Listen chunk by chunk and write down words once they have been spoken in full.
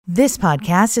This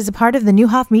podcast is a part of the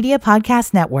Newhoff Media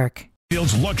Podcast Network.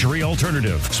 Field's luxury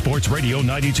alternative. Sports Radio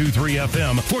 92.3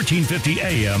 FM, 1450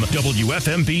 AM,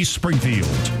 WFMB Springfield.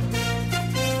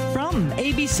 From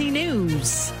ABC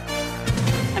News,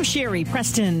 I'm Sherry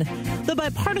Preston. The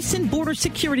bipartisan border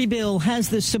security bill has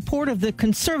the support of the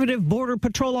conservative Border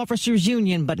Patrol Officers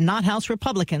Union, but not House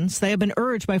Republicans. They have been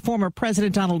urged by former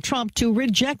President Donald Trump to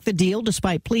reject the deal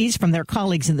despite pleas from their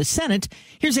colleagues in the Senate.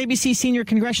 Here's ABC senior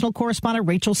congressional correspondent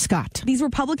Rachel Scott. These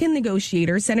Republican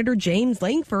negotiators, Senator James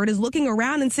Lankford, is looking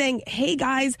around and saying, hey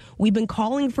guys, we've been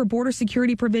calling for border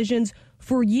security provisions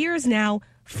for years now.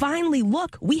 Finally,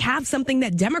 look, we have something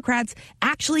that Democrats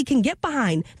actually can get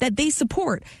behind, that they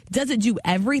support. Does it do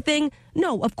everything?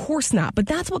 No, of course not. But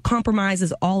that's what compromise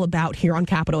is all about here on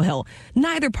Capitol Hill.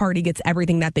 Neither party gets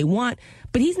everything that they want,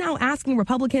 but he's now asking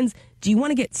Republicans, do you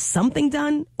want to get something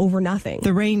done over nothing?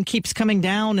 The rain keeps coming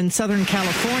down in Southern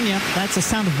California. That's the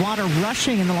sound of water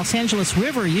rushing in the Los Angeles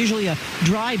River, usually a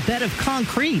dry bed of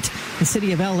concrete. The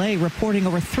city of L.A. reporting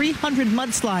over 300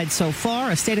 mudslides so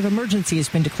far. A state of emergency has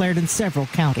been declared in several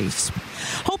counties.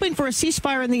 Hoping for a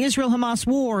ceasefire in the Israel-Hamas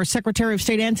war, Secretary of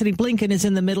State Antony Blinken is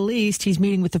in the Middle East. He's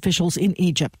meeting with officials in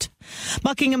Egypt.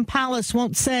 Buckingham Palace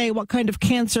won't say what kind of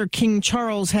cancer King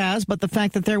Charles has, but the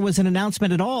fact that there was an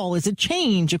announcement at all is a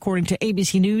change, according to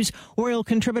ABC News royal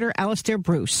contributor Alistair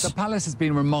Bruce. The palace has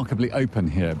been remarkably open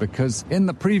here because in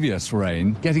the previous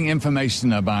reign, getting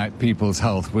information about people's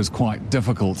health was quite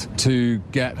difficult to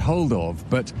get hold of.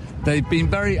 But they've been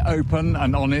very open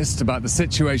and honest about the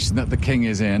situation that the king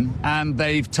is in, and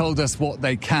they've told us what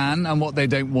they can and what they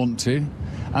don't want to.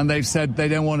 And they've said they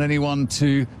don't want anyone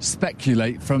to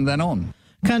speculate from then on.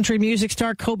 Country music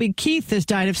star Kobe Keith has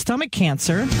died of stomach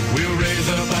cancer. We'll raise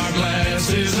up our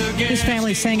glasses again. His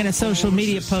family saying in a social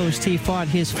media post he fought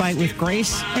his fight with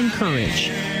grace and courage.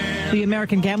 The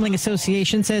American Gambling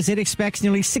Association says it expects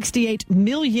nearly 68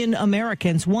 million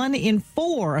Americans, 1 in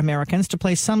 4 Americans, to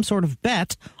place some sort of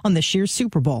bet on this year's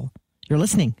Super Bowl. You're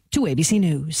listening to ABC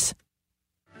News.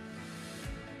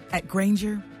 At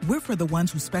Grainger, we're for the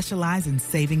ones who specialize in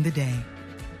saving the day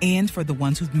and for the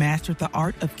ones who've mastered the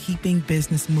art of keeping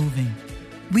business moving.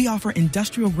 We offer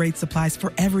industrial-grade supplies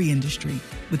for every industry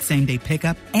with same-day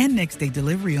pickup and next-day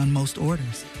delivery on most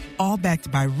orders, all backed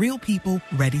by real people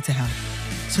ready to help.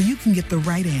 So you can get the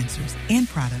right answers and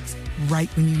products right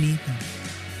when you need them.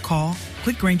 Call,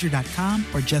 clickgrainger.com,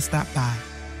 or just stop by.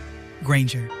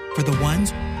 Grainger, for the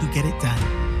ones who get it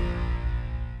done.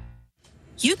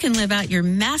 You can live out your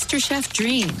MasterChef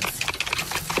dreams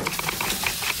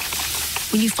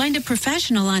when you find a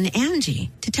professional on Angie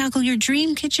to tackle your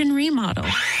dream kitchen remodel.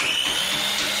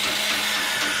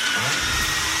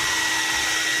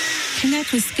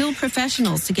 Connect with skilled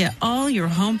professionals to get all your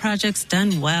home projects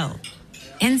done well.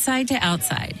 Inside to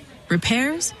outside,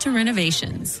 repairs to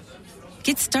renovations.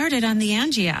 Get started on the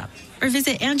Angie app or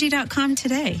visit Angie.com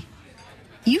today.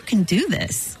 You can do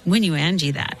this when you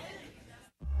Angie that.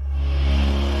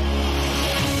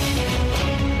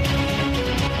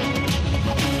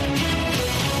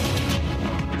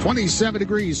 27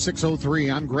 degrees,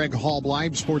 6:03. I'm Greg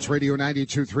Hallbleib, Sports Radio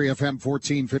 92.3 FM,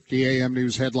 1450 AM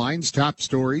News headlines. Top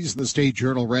stories in the State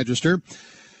Journal Register.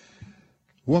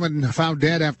 Woman found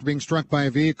dead after being struck by a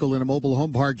vehicle in a mobile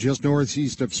home park just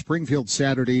northeast of Springfield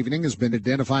Saturday evening has been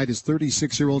identified as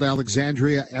 36-year-old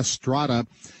Alexandria Estrada.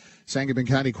 Sangamon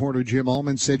County Coroner Jim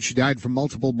Ullman said she died from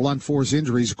multiple blunt force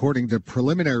injuries, according to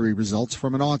preliminary results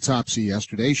from an autopsy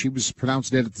yesterday. She was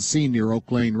pronounced dead at the scene near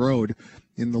Oak Lane Road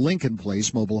in the Lincoln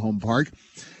Place mobile home park.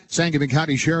 Sangamon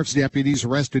County Sheriff's deputies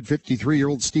arrested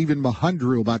 53-year-old Stephen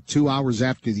Mahundru about 2 hours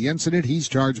after the incident. He's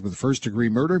charged with first-degree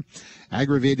murder,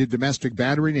 aggravated domestic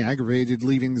battery, and aggravated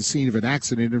leaving the scene of an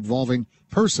accident involving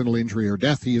personal injury or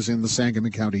death. He is in the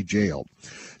Sangamon County Jail.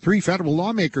 3 federal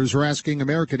lawmakers are asking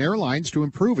American Airlines to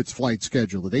improve its flight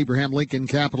schedule at Abraham Lincoln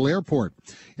Capital Airport.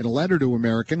 In a letter to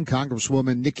American,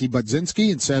 Congresswoman Nikki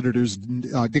Budzinski and Senators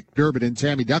Dick Durbin and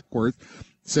Tammy Duckworth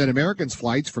said American's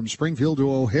flights from Springfield to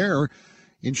O'Hare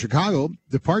in Chicago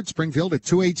depart Springfield at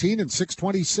 2:18 and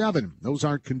 6:27. Those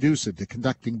aren't conducive to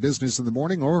conducting business in the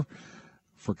morning or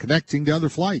for connecting to other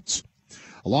flights.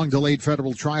 A long-delayed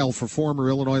federal trial for former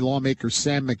Illinois lawmaker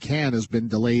Sam McCann has been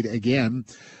delayed again.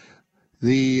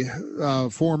 The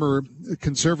former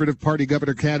Conservative Party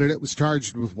governor candidate was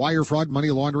charged with wire fraud, money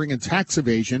laundering, and tax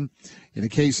evasion in a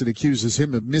case that accuses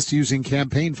him of misusing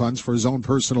campaign funds for his own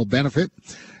personal benefit.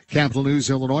 Capital News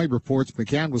Illinois reports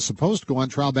McCann was supposed to go on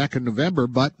trial back in November,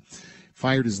 but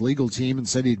fired his legal team and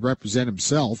said he'd represent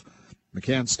himself.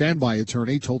 McCann's standby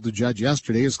attorney told the judge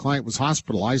yesterday his client was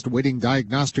hospitalized awaiting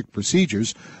diagnostic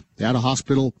procedures at a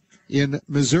hospital in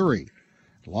Missouri.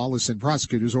 Lawless and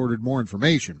prosecutors ordered more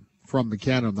information from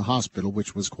McKenna and the hospital,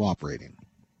 which was cooperating.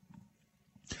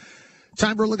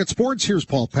 Time for a look at sports. Here's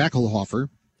Paul Packelhofer.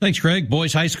 Thanks, Greg.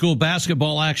 Boys high school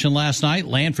basketball action last night.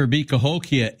 Lanford beat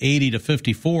Cahokia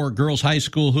 80-54. Girls high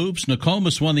school hoops.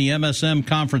 Nokomis won the MSM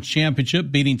Conference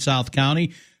Championship, beating South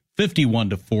County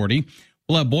 51-40.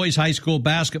 We'll have boys high school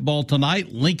basketball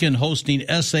tonight. Lincoln hosting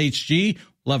SHG.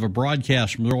 We'll have a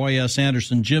broadcast from the Roy S.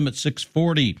 Anderson Gym at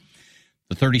 6:40.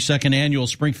 The 32nd annual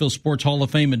Springfield Sports Hall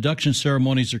of Fame induction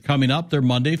ceremonies are coming up. They're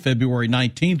Monday, February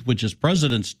 19th, which is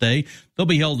President's Day. They'll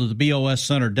be held at the BOS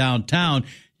Center downtown.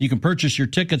 You can purchase your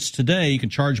tickets today. You can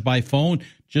charge by phone.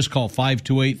 Just call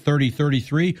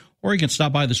 528-3033, or you can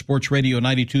stop by the Sports Radio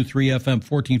 92.3 FM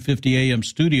 1450 AM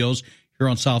studios here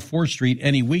on South 4th Street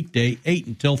any weekday, 8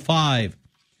 until 5.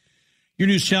 Your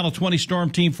News Channel 20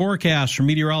 Storm Team forecast from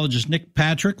meteorologist Nick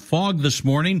Patrick. Fog this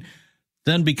morning,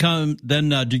 then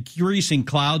decreasing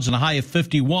clouds and a high of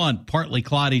 51. Partly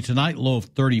cloudy tonight, low of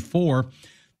 34.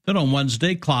 Then on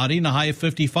Wednesday, cloudy and a high of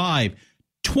 55.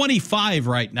 25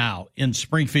 right now in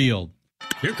Springfield.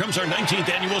 Here comes our 19th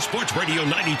annual Sports Radio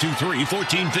 92.3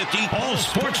 1450 All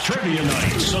Sports Trivia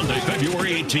Night, Sunday,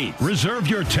 February 18th. Reserve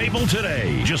your table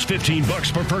today. Just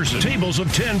 $15 per person. Tables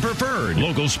of 10 preferred.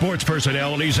 Local sports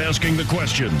personalities asking the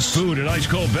questions. Food and ice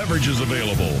cold beverages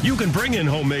available. You can bring in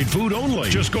homemade food only.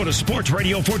 Just go to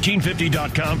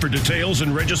sportsradio1450.com for details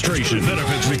and registration.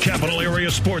 Benefits the Capital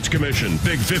Area Sports Commission.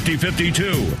 Big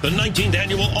 5052. The 19th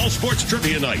annual All Sports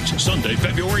Trivia Night, Sunday,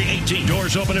 February 18th.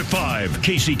 Doors open at 5.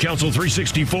 Casey Council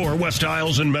 364 West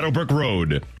Isles and Meadowbrook Road.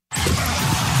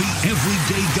 The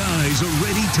everyday guys are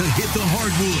ready to hit the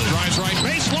hardwood. Drives right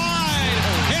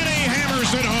baseline, and he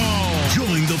hammers it home.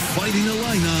 Join the Fighting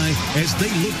Illini as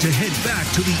they look to head back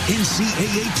to the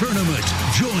NCAA tournament.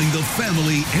 Join the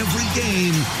family every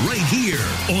game right here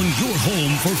on your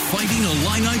home for Fighting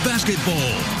Illini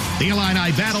basketball. The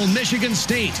Illini battle Michigan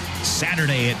State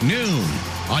Saturday at noon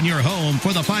on your home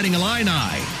for the Fighting Illini,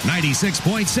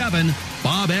 96.7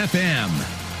 Bob FM.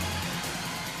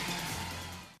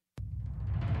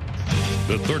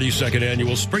 The 32nd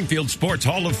annual Springfield Sports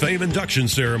Hall of Fame induction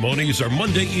ceremonies are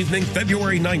Monday evening,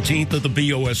 February 19th at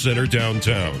the BOS Center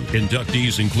downtown.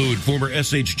 Inductees include former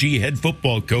SHG head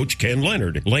football coach Ken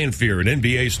Leonard, Lanphier and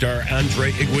NBA star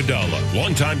Andre Iguodala,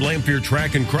 longtime Lanphier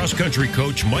track and cross-country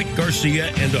coach Mike Garcia,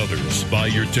 and others. Buy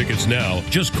your tickets now.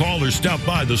 Just call or stop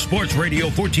by the Sports Radio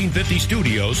 1450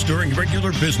 studios during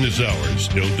regular business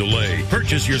hours. No delay.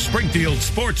 Purchase your Springfield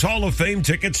Sports Hall of Fame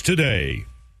tickets today.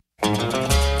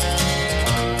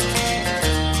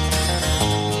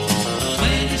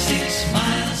 26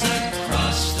 miles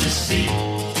across the sea,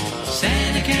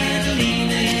 Santa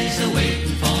Catalina is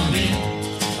awaiting for me.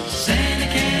 Santa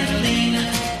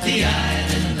Catalina, the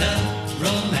island of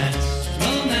romance,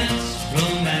 romance,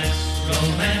 romance,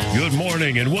 romance. Good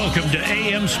morning and welcome to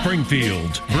AM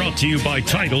Springfield. Brought to you by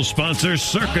title sponsor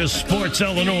Circus Sports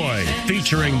Illinois,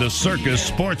 featuring the Circus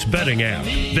Sports Betting app.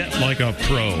 Bet like a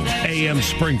pro. AM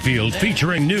Springfield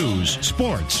featuring news,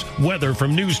 sports, weather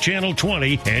from News Channel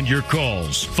 20, and your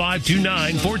calls.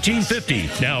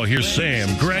 529-1450. Now here's Sam,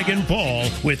 Greg, and Paul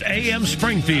with AM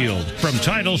Springfield from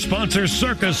title sponsor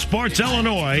Circus Sports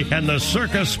Illinois and the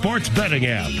Circus Sports Betting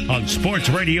app on Sports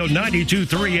Radio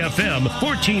 92.3 FM,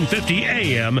 1450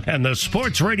 AM, and the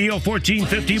Sports Radio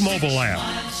 1450 mobile app.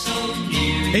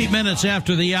 8 minutes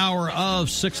after the hour of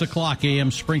 6 o'clock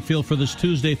AM Springfield for this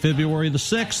Tuesday, February the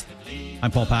 6th.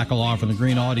 I'm Paul Packelhoff from the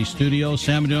Green Audi Studio.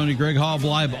 Sam Madoni, Greg Hall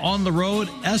live on the road.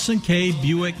 S&K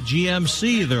Buick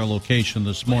GMC, their location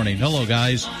this morning. Hello,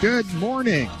 guys. Good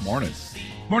morning. Morning.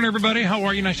 Morning, everybody. How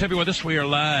are you? Nice to have you with us. We are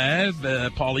live.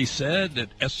 Paulie said at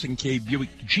S&K Buick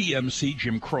GMC.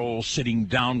 Jim Kroll sitting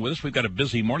down with us. We've got a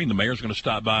busy morning. The mayor's going to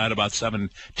stop by at about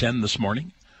 7:10 this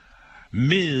morning.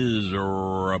 Ms.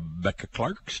 Rebecca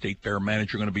Clark, State Fair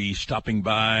Manager, going to be stopping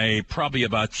by probably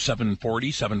about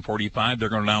 7:40, 7:45. They're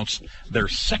going to announce their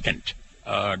second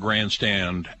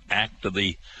grandstand act of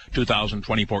the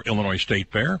 2024 Illinois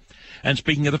State Fair. And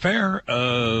speaking of the fair,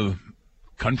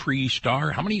 country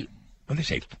star, how many, what did they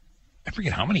say? I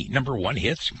forget how many number one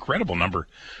hits, incredible number.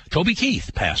 Toby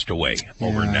Keith passed away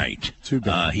overnight. Too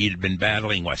bad. He had been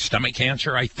battling, stomach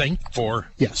cancer, I think, for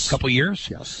a couple years.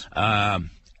 Yes.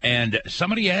 And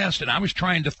somebody asked, and I was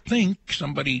trying to think,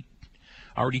 somebody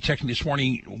already texted me this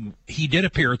morning, he did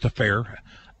appear at the fair.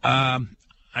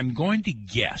 I'm going to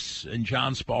guess, and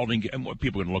John Spalding, and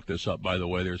people can look this up, by the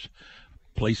way, there's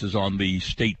places on the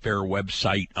State Fair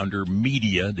website under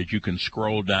media that you can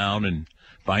scroll down and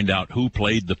find out who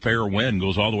played the fair when,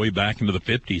 goes all the way back into the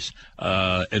 50s,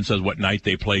 and says what night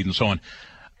they played and so on.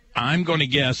 I'm going to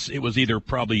guess it was either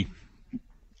probably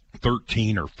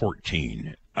 13 or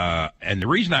 14. And the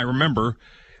reason I remember,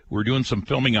 we were doing some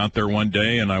filming out there one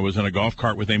day, and I was in a golf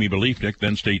cart with Amy Beliefnick,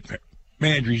 then state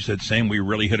manager. He said, Sam, we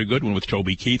really hit a good one with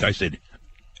Toby Keith. I said,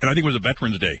 and I think it was a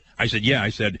Veterans Day. I said, yeah. I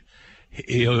said,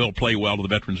 he'll play well to the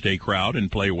Veterans Day crowd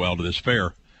and play well to this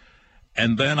fair.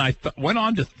 And then I went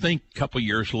on to think a couple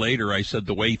years later, I said,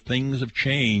 the way things have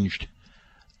changed,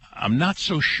 I'm not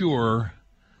so sure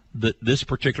that this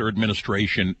particular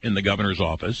administration in the governor's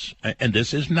office, and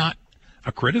this is not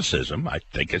a criticism, I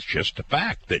think it's just a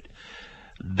fact, that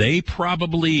they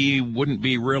probably wouldn't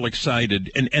be real excited.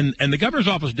 And the governor's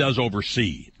office does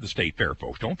oversee the state fair,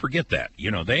 folks. Don't forget that.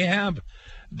 You know, they have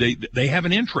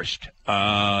an interest,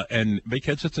 and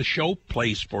because it's a show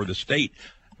place for the state,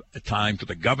 a time for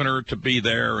the governor to be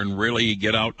there and really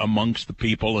get out amongst the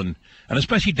people, and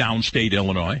especially downstate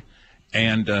Illinois.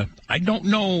 And I don't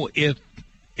know if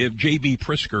J.B.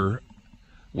 Prisker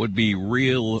would be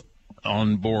real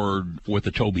on board with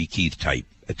the Toby Keith type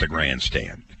at the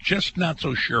grandstand. Just not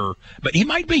so sure. But he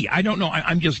might be. I don't know.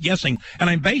 I'm just guessing. And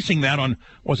I'm basing that on,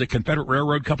 was it Confederate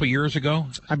Railroad a couple years ago?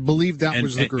 I believe that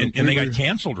was the group. And they got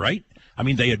canceled, right? I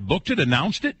mean, they had booked it,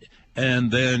 announced it,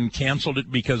 and then canceled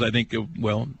it because I think,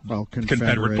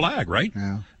 Confederate flag, right?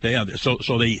 Yeah.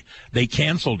 So they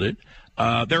canceled it.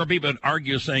 There are people that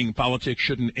argue saying politics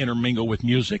shouldn't intermingle with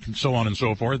music and so on and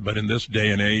so forth, but in this day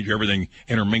and age, everything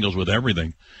intermingles with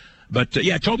everything. But,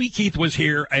 Toby Keith was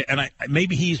here, and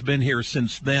maybe he's been here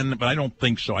since then, but I don't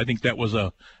think so. I think that was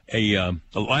the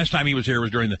last time he was here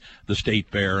was during the state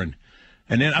fair. And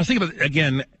then I was thinking about,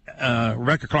 again,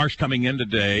 Rebecca Clark's coming in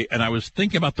today, and I was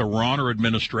thinking about the Rauner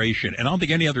administration, and I don't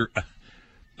think any other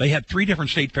they had 3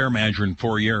 different state fair managers in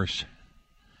 4 years.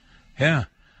 Yeah.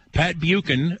 Pat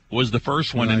Buchan was the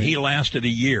first one, and he lasted a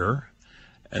year.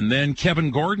 And then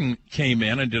Kevin Gordon came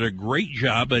in and did a great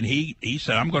job, and he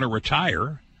said, I'm going to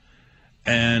retire.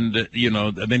 And,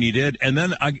 then he did. And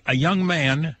then a young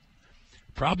man,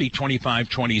 probably 25,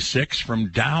 26, from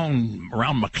down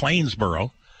around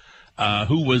McLeansboro,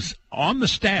 who was on the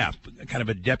staff, kind of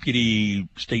a deputy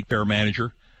state fair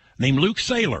manager, named Luke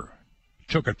Saylor,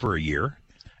 took it for a year.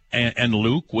 And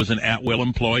Luke was an at-will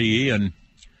employee, and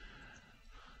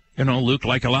Luke,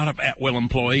 like a lot of at-will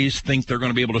employees, think they're going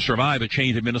to be able to survive a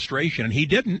change administration, and he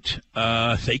didn't.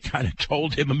 They kind of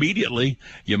told him immediately,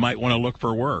 you might want to look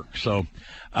for work. So,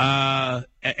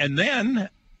 and then,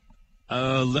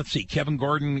 let's see, Kevin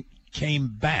Gordon came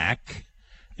back,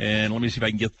 and let me see if I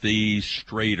can get these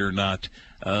straight or not.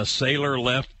 Saylor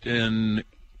left in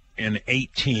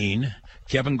 18.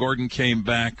 Kevin Gordon came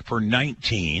back for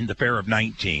 19, the fair of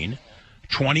 19.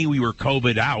 20, we were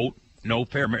COVID out. No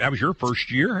fair. That was your first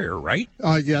year here, right?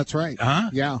 Yeah, that's right.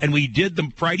 Yeah. And we did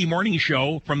the Friday morning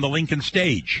show from the Lincoln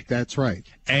stage. That's right.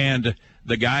 And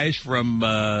the guys from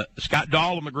Scott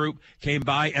Dahl and the group came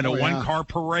by in a one-car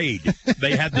parade.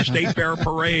 They had the State Fair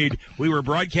parade. We were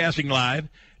broadcasting live.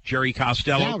 Jerry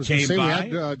Costello came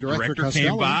by. Director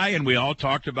came by, and we all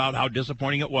talked about how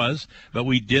disappointing it was. But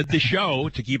we did the show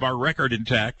to keep our record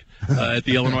intact at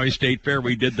the Illinois State Fair.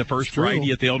 We did the first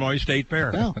Friday at the Illinois State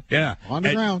Fair. Yeah. On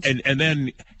the ground. And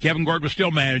then Kevin Gordon was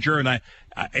still manager, and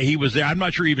he was there. I'm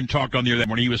not sure he even talked on the air that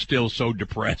morning. He was still so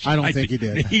depressed. I don't think he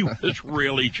did. He was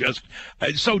really just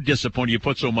so disappointed. You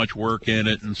put so much work in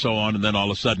it and so on, and then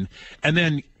all of a sudden. And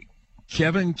then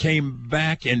Kevin came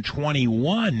back in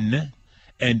 21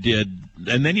 and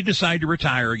then he decided to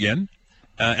retire again.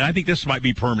 And I think this might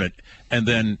be permanent. And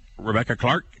then Rebecca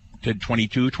Clark did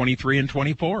 22, 23, and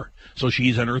 24. So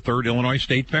she's in her 3rd Illinois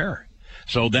State Fair.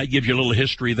 So that gives you a little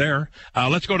history there.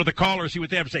 Let's go to the caller, see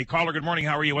what they have to say. Caller, good morning.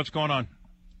 How are you? What's going on?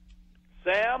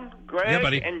 Sam,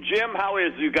 Greg, and Jim, how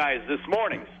is you guys this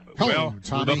morning? Well,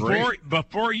 I'll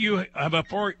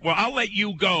let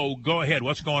you go. Go ahead.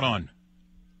 What's going on?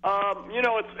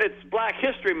 It's Black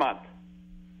History Month.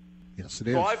 Yes, it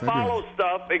is. So I follow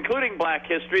stuff, including Black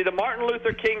history. The Martin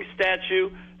Luther King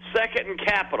statue, 2nd and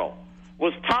Capitol,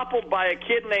 was toppled by a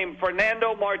kid named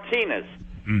Fernando Martinez.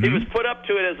 Mm-hmm. He was put up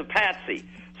to it as a patsy.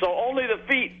 So only the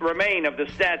feet remain of the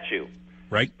statue.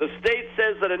 Right. The state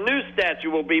says that a new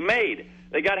statue will be made.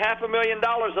 They got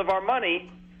 $500,000 of our money,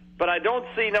 but I don't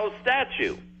see no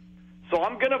statue. So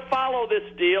I'm going to follow this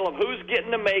deal of who's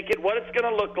getting to make it, what it's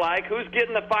going to look like, who's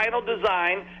getting the final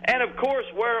design, and, of course,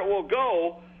 where it will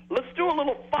go. Let's do a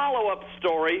little follow-up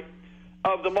story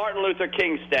of the Martin Luther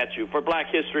King statue for Black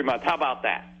History Month. How about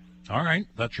that? All right.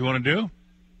 That's what you want to do?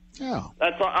 Yeah.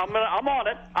 That's all. I'm on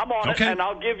it. I'm on it, and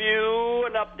I'll give you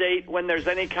an update when there's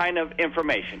any kind of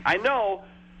information. I know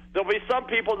there'll be some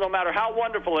people, no matter how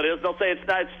wonderful it is, they'll say it's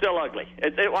not. It's still ugly.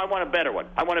 I want a better one.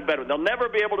 I want a better one. They'll never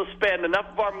be able to spend enough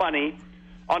of our money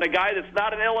on a guy that's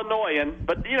not an Illinoisan,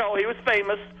 but, he was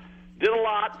famous, did a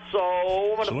lot, so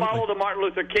I'm going to follow the Martin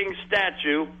Luther King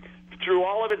statue through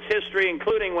all of its history,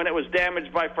 including when it was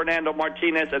damaged by Fernando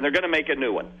Martinez, and they're going to make a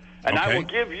new one. And I will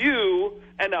give you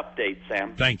an update,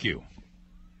 Sam. Thank you.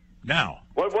 Now,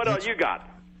 what else you got?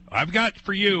 I've got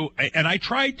for you, and I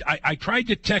tried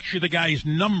to text you the guy's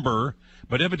number,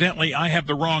 but evidently I have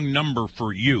the wrong number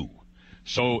for you.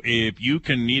 So if you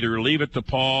can either leave it to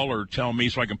Paul or tell me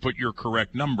so I can put your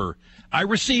correct number. I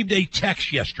received a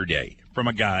text yesterday from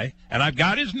a guy, and I've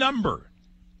got his number.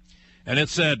 And it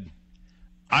said,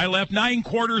 I left 9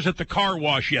 quarters at the car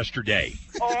wash yesterday.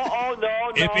 Oh,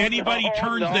 no. If anybody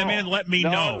turns them in, let me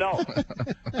know. No.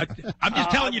 I'm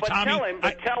just telling you, Tommy.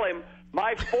 Tell him,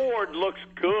 my Ford looks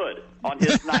good on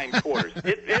his 9 quarters.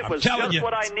 It was just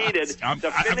what I needed to finish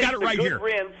I've got it right the good here.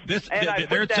 rinse, and I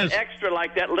put that extra,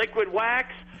 like that liquid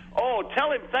wax. Oh,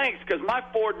 tell him thanks, because my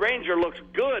Ford Ranger looks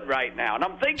good right now, and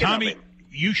I'm thinking Tommy, of him.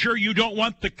 You sure you don't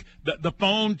want the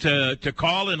phone to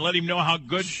call and let him know how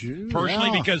good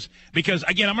personally? Yeah. Because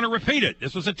again, I'm going to repeat it.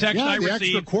 This was a text I the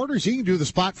received. extra quarters, you can do the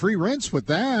spot-free rinse with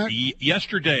that.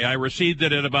 Yesterday, I received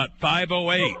it at about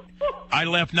 5:08. I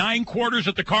left 9 quarters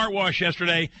at the car wash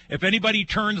yesterday. If anybody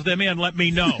turns them in, let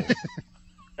me know.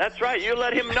 That's right. You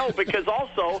let him know, because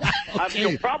also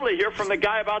you'll probably hear from the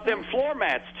guy about them floor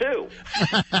mats, too.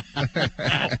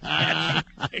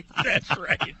 That's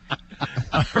right.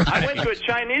 I went to a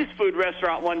Chinese food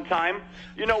restaurant one time,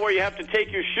 where you have to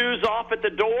take your shoes off at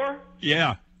the door?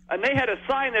 Yeah. And they had a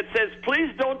sign that says,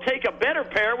 please don't take a better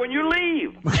pair when you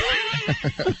leave.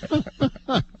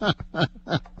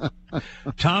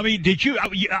 Tommy, did you?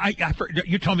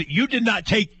 You told me you did not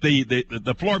take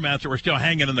the floor mats that were still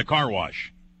hanging in the car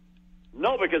wash.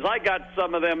 No, because I got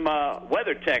some of them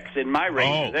WeatherTechs in my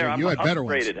Ranger. I'm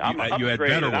upgraded. I'm upgraded. You had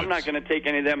better ones. I'm not going to take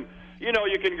any of them.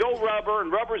 You can go rubber,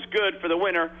 and rubber's good for the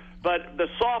winter, but the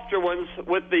softer ones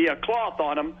with the cloth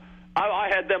on them,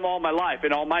 I had them all my life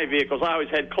in all my vehicles. I always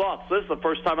had cloth. So this is the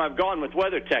first time I've gone with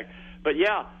WeatherTech. But,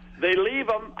 yeah, they leave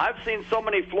them. I've seen so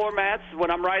many floor mats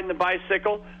when I'm riding the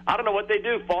bicycle. I don't know what they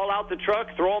do, fall out the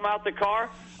truck, throw them out the car.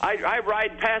 I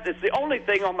ride past. It's the only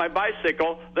thing on my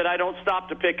bicycle that I don't stop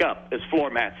to pick up is floor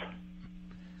mats.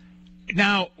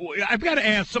 Now, I've got to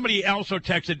ask, somebody also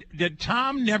texted, did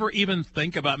Tom never even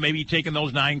think about maybe taking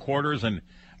those 9 quarters and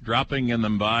dropping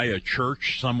them by a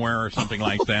church somewhere or something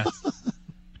like that?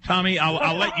 Tommy,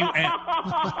 I'll let you ask.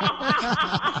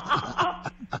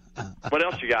 What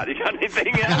else you got? You got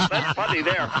anything else? That's funny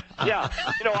there. Yeah,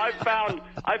 I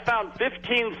found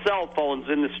 15 cell phones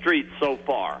in the street so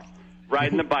far,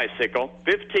 riding the bicycle.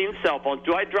 15 cell phones.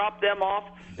 Do I drop them off?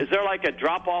 Is there like a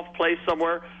drop-off place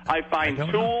somewhere? I find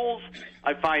tools.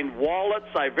 I find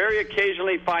wallets. I very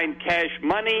occasionally find cash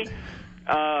money.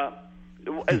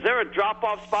 Is there a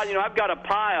drop-off spot? I've got a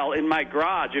pile in my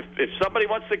garage. If somebody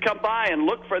wants to come by and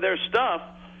look for their stuff,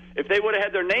 if they would have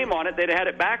had their name on it, they'd have had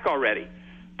it back already.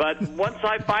 But once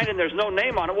I find it and there's no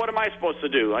name on it, what am I supposed to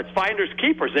do? It's finders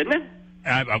keepers, isn't it?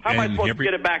 How am I supposed to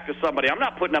get it back to somebody? I'm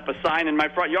not putting up a sign in my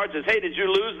front yard that says, hey, did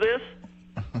you lose this?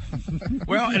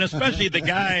 Well, and especially the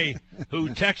guy who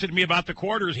texted me about the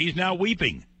quarters, he's now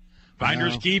weeping.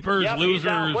 Finders, keepers,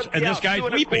 losers, and this guy's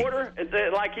weeping.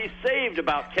 Like he saved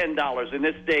about $10 in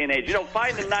this day and age.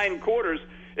 Finding 9 quarters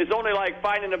is only like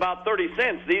finding about 30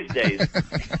 cents these days.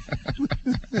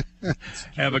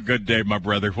 Have a good day, my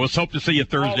brother. We'll hope to see you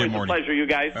Thursday morning. Always a pleasure, you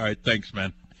guys. All right, thanks,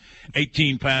 man.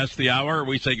 18 past the hour.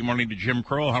 We say good morning to Jim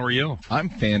Kroll. How are you? I'm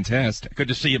fantastic. Good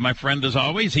to see you, my friend, as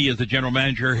always. He is the general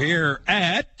manager here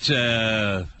at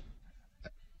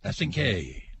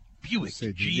S&K Buick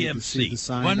GMC.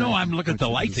 Well, no, I'm looking at the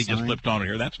lights they just flipped on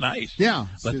here. That's nice. Yeah.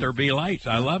 Let there be lights.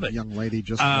 I love it. Young lady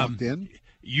just walked in.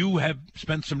 You have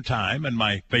spent some time in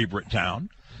my favorite town,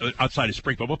 outside of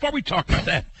Springfield. Before we talk about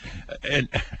that, and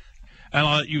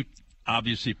I'll let you,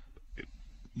 obviously,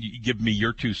 you give me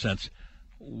your 2 cents.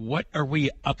 What are we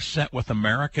upset with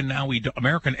American now?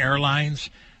 American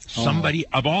Airlines, somebody,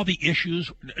 of all the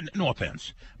issues, no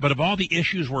offense, but of all the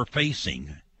issues we're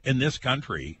facing in this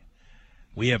country,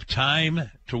 we have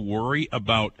time to worry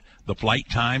about the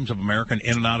flight times of American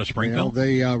in and out of Springfield? Well,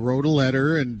 they wrote a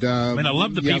letter, and I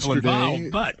love the people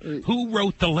involved, but who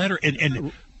wrote the letter?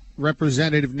 And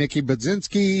Representative Nikki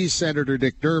Budzinski, Senator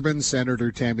Dick Durbin,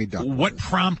 Senator Tammy Duckworth. What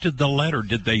prompted the letter?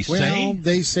 Did they say? Well,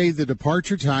 they say the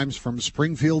departure times from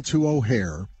Springfield to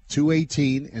O'Hare,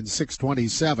 2:18 and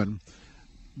 6:27,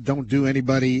 don't do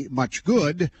anybody much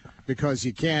good because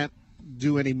you can't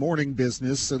do any morning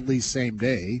business, at least same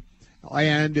day.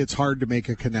 and it's hard to make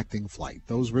a connecting flight.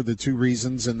 Those were the two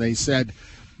reasons, and they said,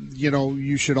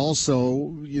 you should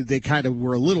also, they kind of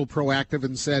were a little proactive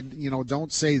and said,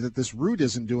 don't say that this route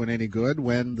isn't doing any good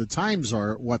when the times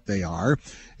are what they are.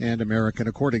 And American,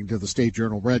 according to the State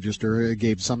Journal Register,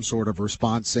 gave some sort of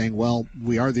response saying, well,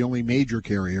 we are the only major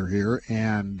carrier here,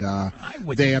 and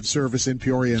they have service in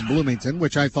Peoria and Bloomington,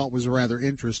 which I thought was a rather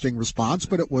interesting response,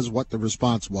 but it was what the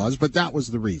response was. But that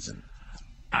was the reason.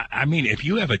 I mean, if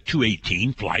you have a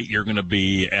 2:18 flight, you're going to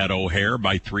be at O'Hare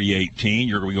by 3:18.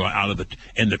 You're going to go out of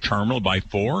in the terminal by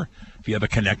 4. If you have a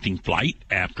connecting flight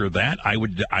after that,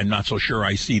 I'm not so sure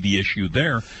I see the issue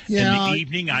there. Yeah, in the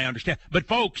evening, I understand. But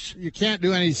folks, you can't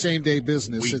do any same day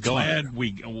business. We glad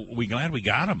we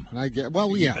got them.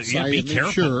 Yes. Be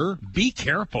careful. Sure. Be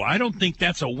careful. I don't think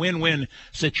that's a win-win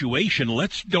situation.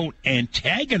 Let's don't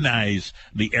antagonize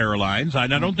the airlines. I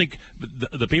don't think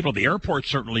the people at the airport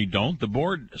certainly don't. The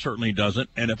board certainly doesn't.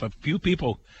 And if a few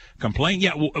people complain,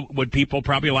 would people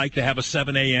probably like to have a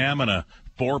 7 a.m. and a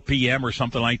 4 p.m. or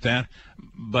something like that?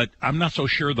 But I'm not so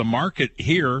sure the market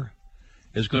here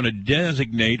is going to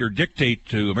designate or dictate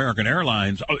to American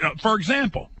Airlines. For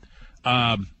example,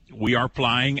 we are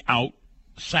flying out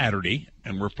Saturday,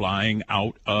 and we're flying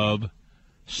out of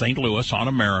St. Louis on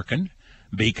American,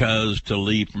 because to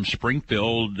leave from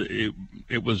Springfield,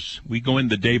 we go in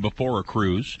the day before a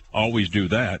cruise. Always do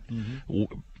that,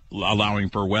 allowing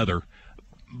for weather.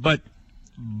 But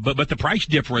the price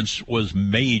difference was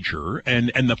major,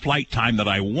 and the flight time that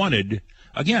I wanted,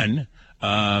 again,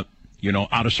 out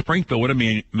of Springfield would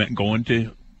have meant going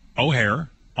to O'Hare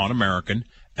on American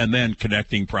and then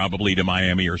connecting probably to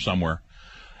Miami or somewhere.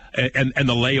 And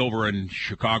the layover in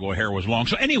Chicago O'Hare was long.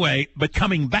 So anyway, but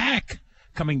coming back,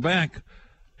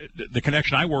 the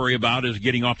connection I worry about is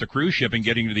getting off the cruise ship and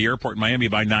getting to the airport in Miami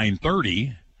by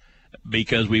 9:30,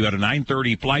 because we've got a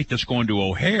 9:30 flight that's going to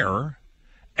O'Hare.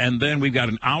 And then we've got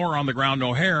an hour on the ground in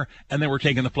O'Hare, and then we're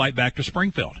taking the flight back to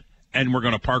Springfield. And we're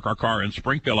going to park our car in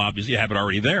Springfield, obviously, have it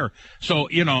already there. So,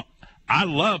 I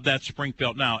love that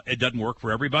Springfield. Now, it doesn't work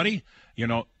for everybody.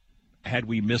 Had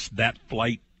we missed that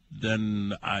flight,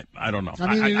 then I don't know.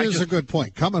 I mean, it is a good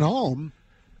point. Coming home,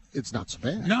 it's not so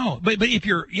bad. No, but if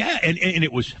you're, and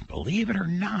it was, believe it or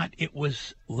not, it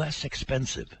was less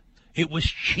expensive. It was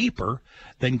cheaper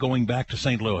than going back to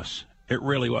St. Louis. It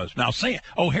really was. Now,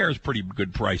 O'Hare's pretty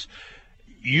good price.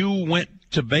 You went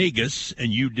to Vegas,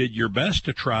 and you did your best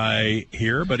to try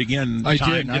here, but again,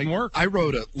 time didn't work. I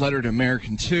wrote a letter to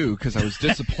American, too, because I was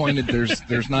disappointed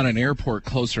there's not an airport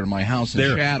closer to my house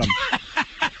in Chatham.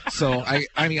 So,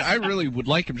 I really would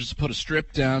like him just to put a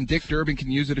strip down. Dick Durbin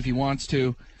can use it if he wants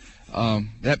to.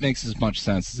 That makes as much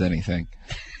sense as anything.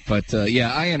 But,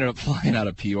 I ended up flying out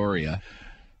of Peoria.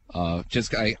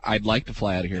 I'd like to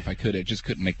fly out of here if I could. I just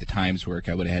couldn't make the times work.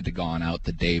 I would have had to gone out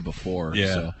the day before.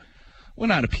 Yeah. So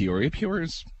went out of Peoria.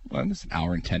 Peoria's it's an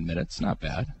hour and 10 minutes. Not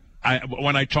bad.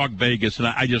 When I talk Vegas, and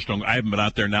I haven't been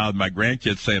out there now. My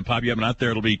grandkids saying, "Pop, you haven't been out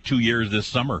there. It'll be 2 years this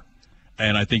summer,"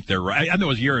 and I think they're right. I know it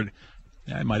was a year.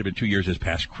 It might have been 2 years this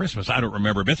past Christmas. I don't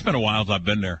remember, but it's been a while since I've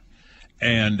been there,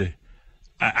 and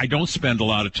I don't spend a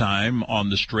lot of time on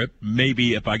the Strip.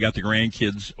 Maybe if I got the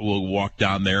grandkids, we'll walk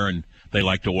down there, and they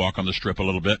like to walk on the Strip a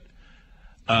little bit.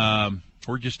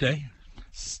 Where'd you stay?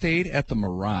 Stayed at the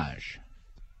Mirage.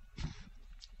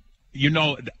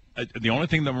 The only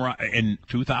thing in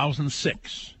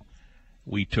 2006,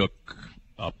 we took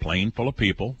a plane full of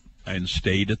people and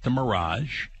stayed at the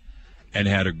Mirage and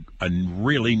had a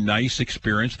really nice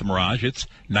experience. The Mirage, it's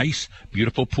nice,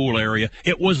 beautiful pool area.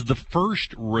 It was the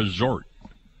first resort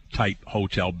type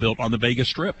hotel built on the Vegas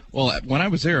Strip. Well, when I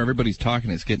was there, everybody's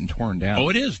talking it's getting torn down. Oh,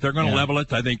 it is. They're going to level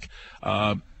it. I think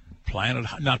not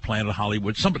Planet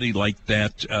Hollywood, somebody like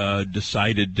that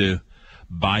decided to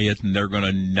buy it, and they're going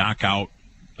to knock out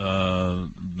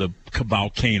the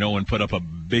volcano and put up a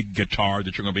big guitar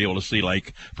that you're going to be able to see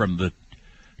like from the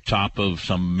top of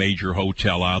some major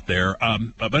hotel out there.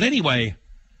 But anyway,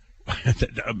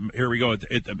 here we go.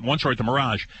 One story at the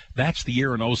Mirage. That's the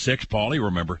year in 06, Paulie,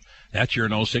 remember. That's year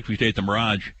in 06. We stayed at the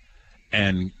Mirage.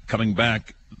 And coming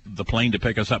back, the plane to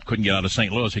pick us up couldn't get out of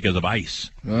St. Louis because of ice.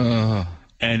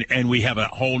 And we have a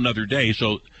whole nother day.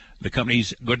 So the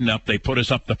company's good enough. They put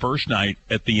us up the first night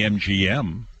at the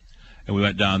MGM. And we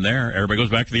went down there. Everybody goes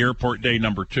back to the airport day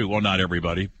number 2. Well, not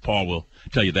everybody. Paul will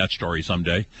tell you that story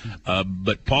someday.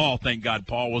 But Paul, thank God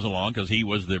Paul was along because he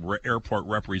was the airport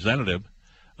representative.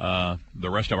 The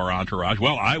rest of our entourage.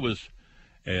 Well, I was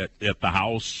at the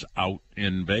house out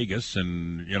in Vegas,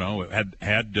 and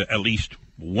had at least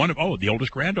one of the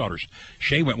oldest granddaughters.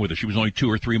 Shay went with us. She was only 2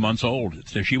 or 3 months old.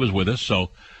 So she was with us.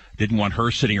 So didn't want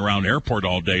her sitting around the airport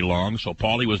all day long, so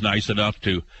Paulie was nice enough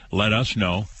to let us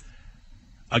know.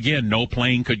 Again, no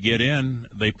plane could get in.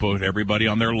 They put everybody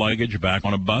on their luggage back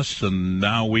on a bus, and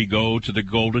now we go to the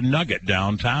Golden Nugget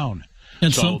downtown.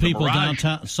 And so some people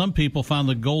downtown, some people found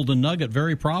the Golden Nugget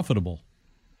very profitable.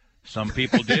 Some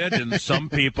people did, and some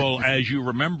people, as you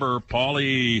remember,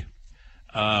 Paulie,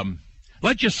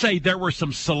 let's just say there were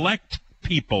some select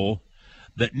people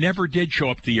that never did show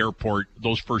up at the airport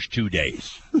those first 2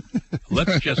 days.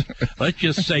 Let's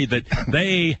just say that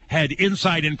they had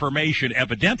inside information,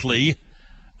 evidently,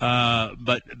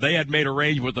 but they had made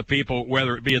arrangements with the people,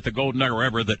 whether it be at the Golden Nugget or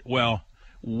wherever, that, well,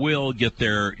 we'll get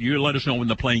there. You let us know when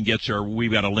the plane gets there.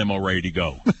 We've got a limo ready to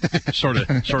go. sort of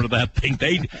that thing.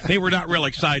 They were not real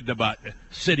excited about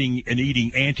sitting and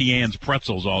eating Auntie Anne's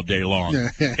pretzels all day long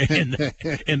in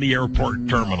the airport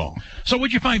terminal. So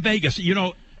what'd you find Vegas? You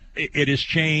know, it has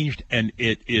changed, and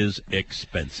it is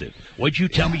expensive. What'd you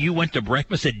tell me? You went to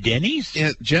breakfast at Denny's?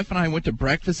 Yeah, Jeff and I went to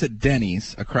breakfast at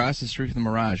Denny's across the street from the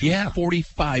Mirage. Yeah.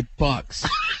 $45.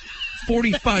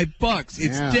 $45.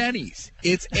 It's Denny's.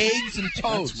 It's eggs and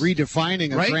toast. That's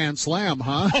redefining a Grand Slam,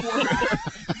 huh?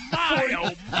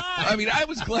 I mean, I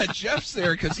was glad Jeff's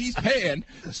there because he's paying.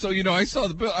 So, you know, I saw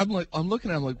the bill. I'm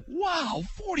looking at it, I'm like, wow,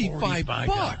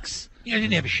 $45. You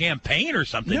didn't have champagne or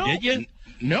something, did you?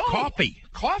 No. Coffee.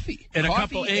 And a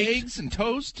couple eggs and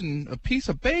toast and a piece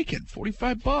of bacon.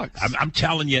 $45. I'm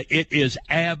telling you, it is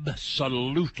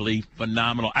absolutely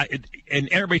phenomenal. And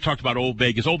everybody talked about Old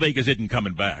Vegas. Old Vegas isn't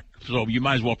coming back, so you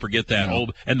might as well forget that. No.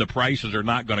 And the prices are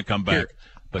not going to come back.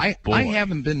 But I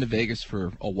haven't been to Vegas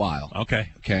for a while. Okay.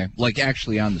 Like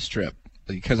actually on the Strip,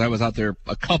 because I was out there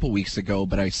a couple weeks ago,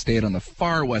 but I stayed on the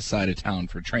far west side of town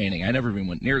for training. I never even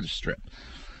went near the Strip.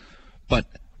 But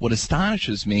what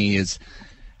astonishes me is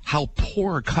how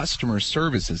poor customer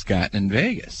service has gotten in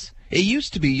Vegas. It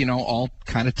used to be, you know, all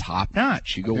kind of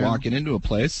top-notch. You go walking into a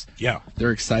place,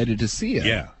 they're excited to see you.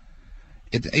 Yeah.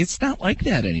 It's not like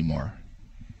that anymore,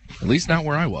 at least not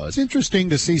where I was. It's interesting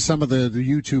to see some of the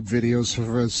YouTube videos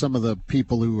for some of the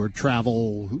people who are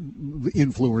travel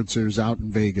influencers out in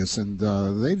Vegas, and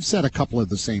they've said a couple of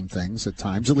the same things at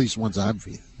times, at least ones I've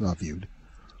viewed.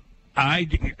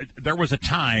 There was a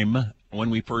time when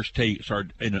we first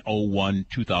started in 2001,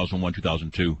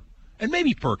 2002, and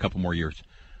maybe for a couple more years,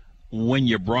 when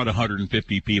you brought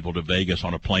 150 people to Vegas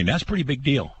on a plane. That's a pretty big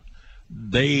deal.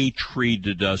 They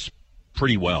treated us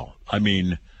pretty well. I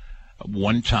mean,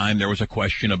 one time there was a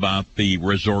question about the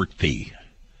resort fee,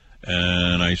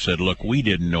 and I said, look, we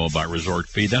didn't know about resort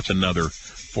fee. That's another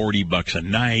 $40 a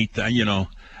night. You know,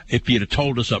 if you'd have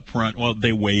told us up front, well,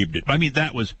 they waived it. I mean,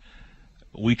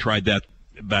 we tried that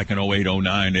back in 08,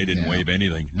 09, they didn't waive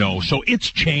anything. No, so it's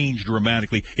changed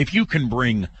dramatically. If you can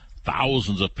bring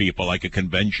thousands of people like a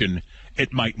convention,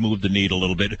 it might move the needle a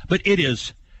little bit. But it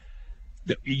is,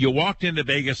 you walked into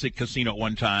Vegas at casino at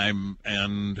one time,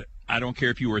 and I don't care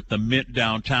if you were at the Mint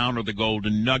downtown or the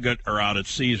Golden Nugget or out at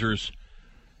Caesars,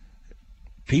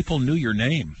 people knew your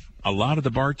name. A lot of the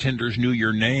bartenders knew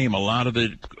your name. A lot of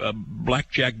the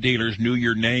blackjack dealers knew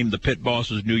your name. The pit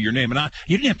bosses knew your name. And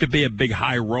you didn't have to be a big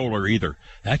high roller either.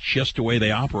 That's just the way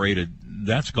they operated.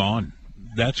 That's gone.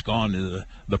 That's gone.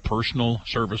 The personal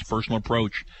service, personal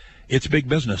approach. It's big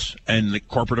business. And the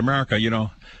corporate America, you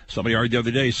know, somebody argued the other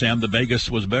day, Sam, the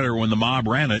Vegas was better when the mob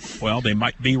ran it. Well, they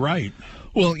might be right.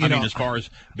 Well, I mean, as far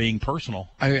as being personal.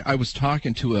 I was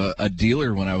talking to a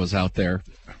dealer when I was out there.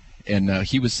 And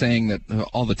he was saying that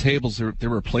all the tables, they're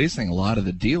replacing a lot of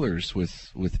the dealers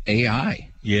with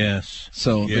AI. Yes.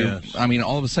 So, I mean,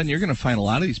 all of a sudden you're going to find a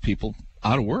lot of these people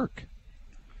out of work.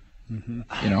 Mm-hmm.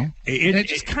 You know? It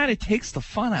just kind of takes the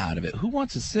fun out of it. Who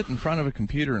wants to sit in front of a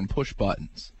computer and push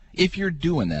buttons? If you're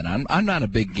doing that, I'm not a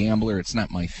big gambler. It's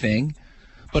not my thing.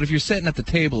 But if you're sitting at the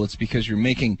table, it's because you're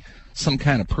making some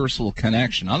kind of personal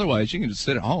connection. Otherwise, you can just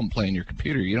sit at home playing your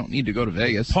computer. You don't need to go to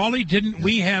Vegas. Paulie, didn't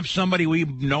we have somebody we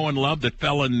know and love that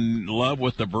fell in love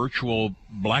with the virtual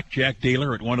blackjack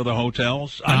dealer at one of the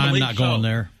hotels? I'm not going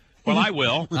there. Well, I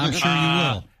will. I'm sure you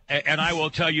will. And I will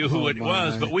tell you who it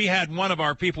was. But we had one of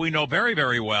our people we know very,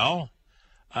 very well,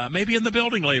 maybe in the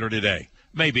building later today,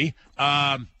 maybe,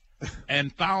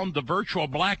 and found the virtual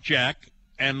blackjack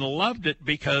and loved it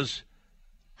because,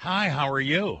 hi, how are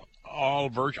you? All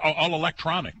virtual, all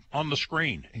electronic on the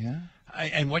screen. Yeah.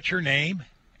 And what's your name?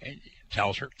 And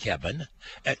tells her Kevin.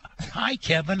 Hi,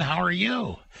 Kevin. How are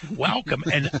you? Welcome.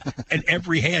 And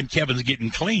every hand, Kevin's getting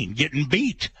clean, getting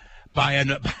beat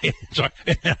so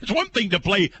it's one thing to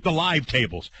play the live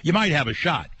tables. You might have a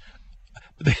shot.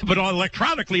 But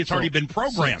electronically, it's already been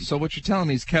programmed. So what you're telling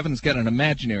me is Kevin's got an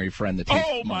imaginary friend that takes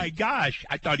Oh my gosh!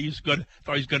 I thought he was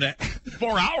gonna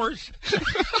 4 hours.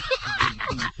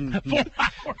 4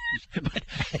 hours. But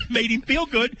it made him feel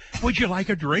good. Would you like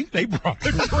a drink? They brought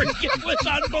a drink. It was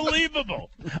unbelievable.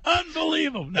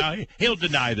 Unbelievable. Now he'll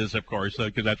deny this, of course,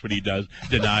 because that's what he does.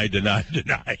 Deny.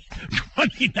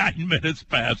 29 minutes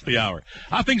past the hour.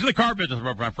 How things in the car business,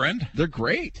 my friend? They're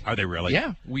great. Are they really?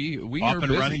 Yeah, we off are and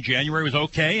busy. running. January was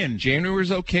okay, and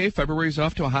January's okay. February's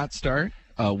off to a hot start.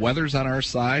 Weather's on our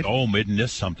side. Oh, didn't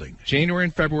miss something. January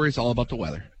and February is all about the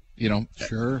weather. You know,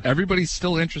 sure. Everybody's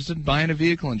still interested in buying a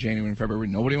vehicle in January and February.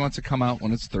 Nobody wants to come out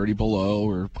when it's 30 below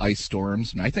or ice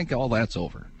storms, and I think all that's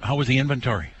over. How was the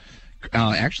inventory?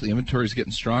 Actually, inventory is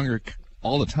getting stronger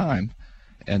all the time,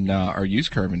 and our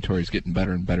used car inventory is getting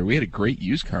better and better. We had a great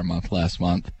used car month last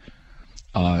month,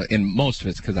 and most of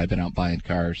it's because I've been out buying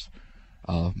cars,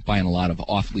 buying a lot of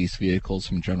off-lease vehicles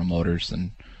from General Motors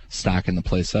and stocking the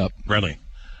place up. Really?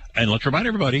 And let's remind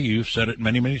everybody, you've said it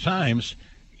many, many times,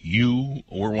 you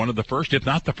were one of the first, if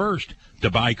not the first,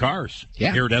 to buy cars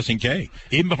here at S&K.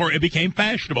 Even before it became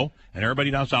fashionable, and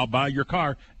everybody knows I'll buy your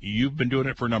car. You've been doing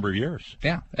it for a number of years.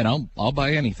 Yeah, and I'll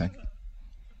buy anything.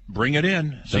 Bring it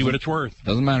in, see what it's worth.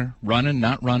 Doesn't matter. Running,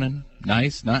 not running,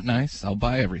 nice, not nice. I'll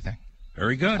buy everything.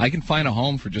 Very good. I can find a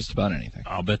home for just about anything.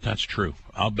 I'll bet that's true.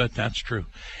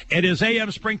 It is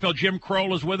AM Springfield. Jim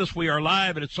Kroll is with us. We are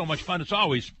live, and it's so much fun. It's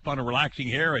always fun and relaxing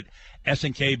here at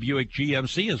S&K Buick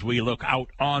GMC as we look out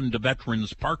on the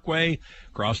Veterans Parkway,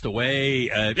 across the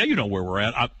way. You know where we're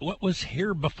at. What was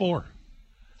here before?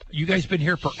 You guys been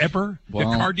here forever?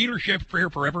 Well, the car dealership here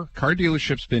forever? Car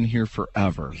dealership's been here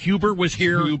forever. Huber was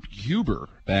here. Huber,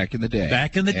 back in the day.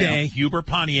 Back in the day. Huber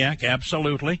Pontiac,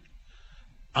 absolutely.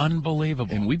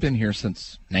 Unbelievable. And we've been here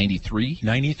since 93.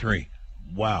 93.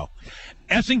 Wow.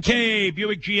 S&K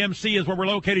Buick GMC is where we're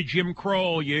located. Jim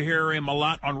Kroll, you hear him a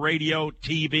lot on radio,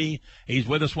 TV. He's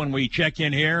with us when we check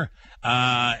in here.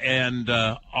 And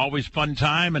always fun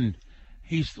time. And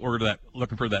he's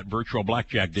looking for that virtual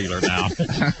blackjack dealer now.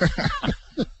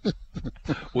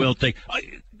 We'll take.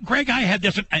 Greg, I had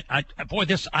this.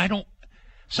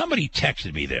 Somebody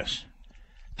texted me this.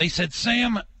 They said,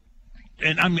 Sam,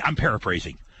 and I'm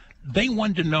paraphrasing. They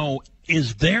wanted to know,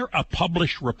 is there a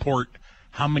published report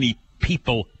how many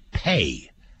people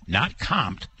pay, not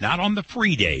comped, not on the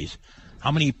free days, how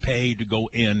many pay to go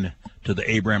in to the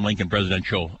Abraham Lincoln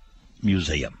Presidential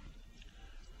Museum?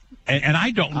 And I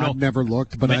don't know. I've never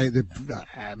looked, but I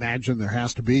imagine there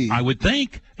has to be. I would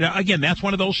think. Now, again, that's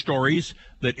one of those stories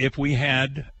that if we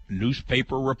had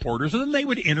newspaper reporters, and then they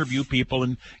would interview people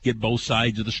and get both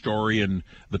sides of the story, and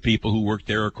the people who work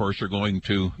there, of course, are going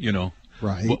to,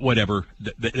 right. Whatever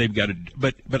they've got to.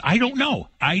 But I don't know.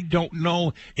 I don't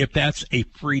know if that's a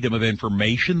freedom of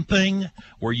information thing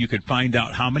where you could find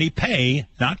out how many pay,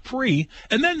 not free,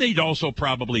 and then they'd also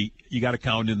probably, you got to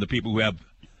count in the people who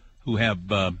have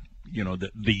the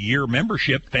year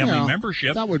membership, family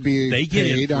membership. That would be they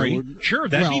paid. Get in free. Sure,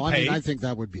 that'd be paid. I think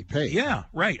that would be paid. Yeah,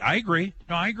 right. I agree.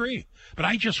 No, I agree. But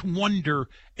I just wonder,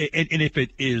 and if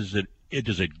it is,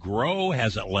 does it grow?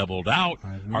 Has it leveled out?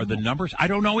 Are the numbers? I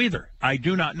don't know either. I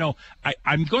do not know.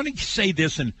 I'm going to say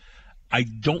this, and I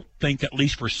don't think, at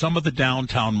least for some of the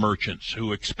downtown merchants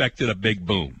who expected a big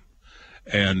boom,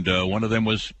 and one of them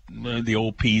was the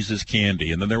old Pease's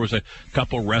Candy, and then there was a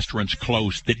couple restaurants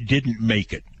close that didn't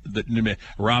make it.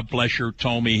 Rob Flesher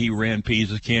told me, he ran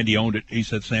Pease's Candy, owned it. He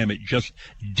said, Sam, it just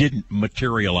didn't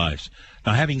materialize.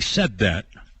 Now, having said that,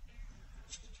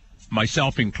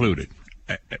 myself included,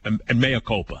 and mea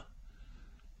culpa.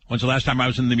 When's the last time I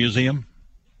was in the museum?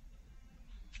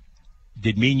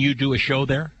 Did me and you do a show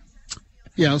there?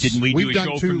 Yes. Didn't we do a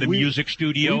show from the music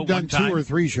studio we've done one time? 2 or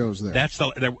 3 shows there. That's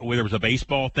where there was a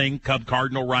baseball thing,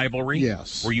 Cub-Cardinal rivalry?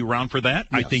 Yes. Were you around for that?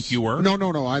 Yes. I think you were. No.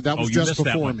 That was just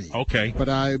before me. Okay. But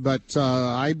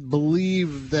I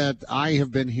believe that I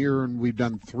have been here and we've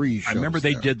done 3 shows. I remember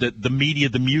they did the media,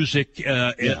 the music,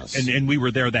 yes. and we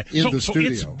were there. In the studio. So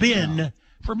it's been,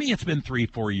 for me, it's been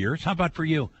 3-4 years. How about for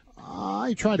you?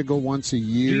 I try to go once a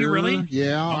year. Do you really?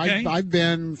 Yeah. Okay. I've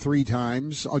been 3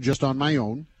 times just on my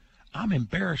own. I'm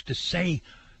embarrassed to say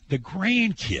the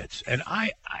grandkids, and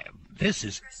this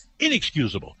is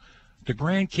inexcusable. The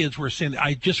grandkids were saying,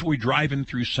 we're driving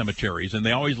through cemeteries, and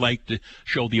they always like to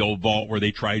show the old vault where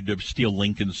they tried to steal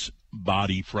Lincoln's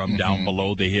body from down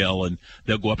below the hill, and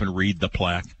they'll go up and read the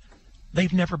plaque.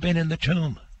 They've never been in the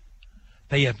tomb.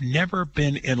 They have never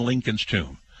been in Lincoln's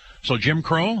tomb. So, Jim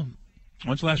Kroll,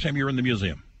 when's the last time you were in the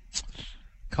museum?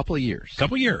 Couple of years.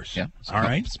 Yeah. All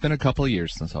right. It's been a couple of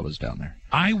years since I was down there.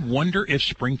 I wonder if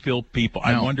Springfield people,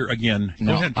 I wonder again.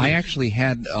 No, go ahead, I actually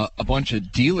had a bunch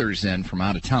of dealers in from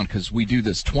out of town because we do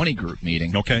this 20 group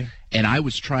meeting. Okay. And I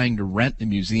was trying to rent the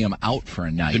museum out for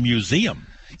a night. The museum?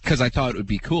 Because I thought it would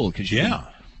be cool.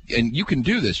 And you can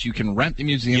do this. You can rent the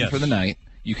museum for the night.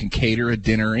 You can cater a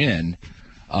dinner in.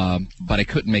 But I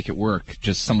couldn't make it work.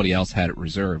 Just somebody else had it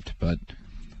reserved. But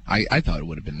I thought it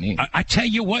would have been neat. I tell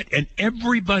you what, and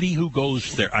everybody who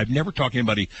goes there, I've never talked to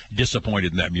anybody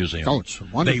disappointed in that museum. Oh, it's a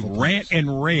wonderful They rant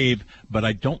and rave, but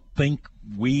I don't think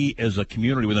we as a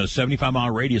community within a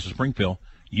 75-mile radius of Springfield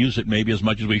use it maybe as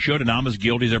much as we should, and I'm as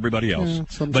guilty as everybody else.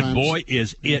 But boy,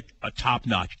 is it a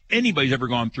top-notch. Anybody's ever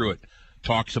gone through it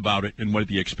talks about it and what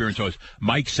the experience was.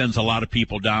 Mike sends a lot of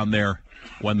people down there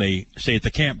when they stay at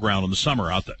the campground in the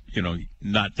summer, out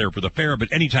not there for the fair,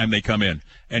 but anytime they come in.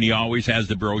 And he always has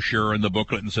the brochure and the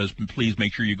booklet and says, please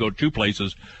make sure you go to two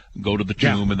places, go to the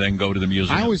tomb and then go to the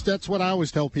museum. That's what I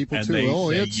always tell people, and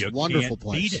too. It's a wonderful can't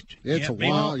place. Beat it. It's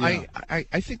a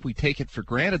I think we take it for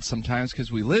granted sometimes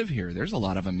because we live here. There's a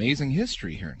lot of amazing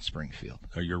history here in Springfield.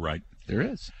 Oh, you're right. There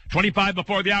is. 25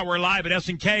 before the hour, we're live at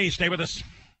S&K. Stay with us.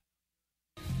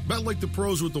 Bet like the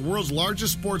pros with the world's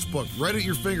largest sports book right at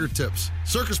your fingertips.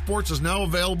 Circus Sports is now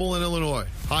available in Illinois.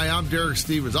 Hi, I'm Derek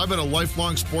Stevens. I've been a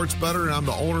lifelong sports bettor, and I'm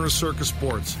the owner of Circus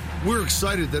Sports. We're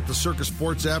excited that the Circus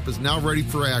Sports app is now ready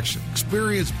for action.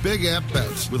 Experience big app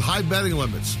bets with high betting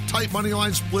limits, tight money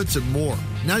line splits, and more.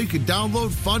 Now you can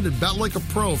download, fund, and bet like a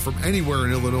pro from anywhere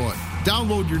in Illinois.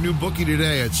 Download your new bookie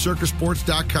today at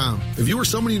circusports.com. If you or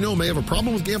someone you know may have a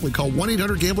problem with gambling, call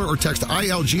 1-800-GAMBLER or text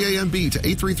ILGAMB to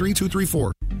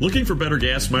 833-234. Looking for better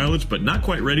gas mileage but not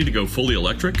quite ready to go fully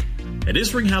electric? At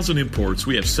Isringhausen Imports,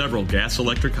 we have several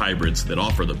gas-electric hybrids that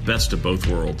offer the best of both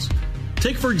worlds.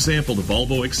 Take, for example, the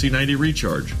Volvo XC90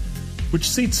 Recharge, which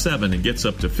seats 7 and gets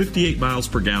up to 58 miles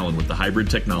per gallon with the hybrid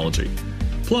technology.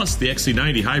 Plus, the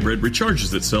XC90 hybrid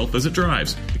recharges itself as it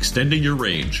drives, extending your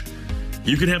range.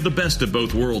 You can have the best of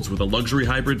both worlds with a luxury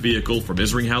hybrid vehicle from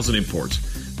Isringhausen Imports,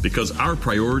 because our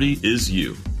priority is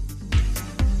you.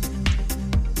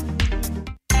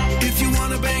 If you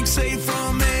want to bank safe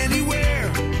from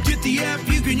anywhere, get the app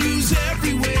you can use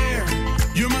everywhere.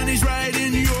 Your money's right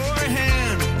in your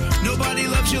hand. Nobody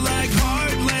loves you like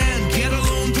Heartland. Get a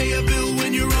loan, pay a bill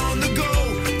when you're on the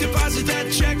go. Deposit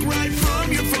that check right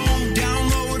from your phone.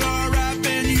 Download our app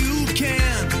and you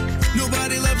can.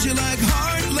 Nobody loves you like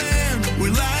Heartland. We're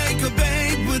like a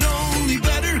bank, but only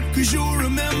better, 'cause you'll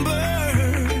remember.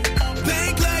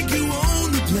 Bank like you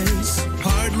own the place.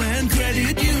 Heartland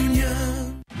Credit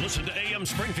Union. Listen to AM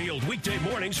Springfield weekday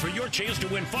mornings for your chance to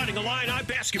win Fighting Illini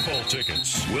basketball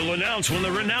tickets. We'll announce when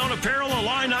the Renown Apparel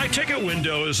Illini ticket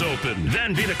window is open.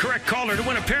 Then be the correct caller to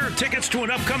win a pair of tickets to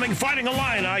an upcoming Fighting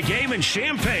Illini game in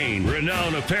Champaign.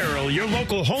 Renown Apparel, your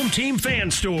local home team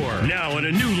fan store. Now at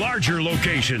a new, larger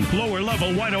location, lower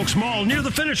level White Oaks Mall near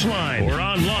the finish line. Or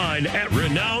online at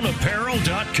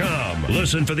RenownApparel.com.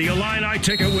 Listen for the Illini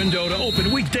ticket window to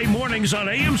open weekday mornings on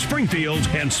AM Springfield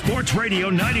and Sports Radio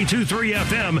 92.3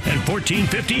 FM and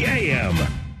 1450 AM.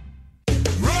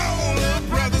 Roller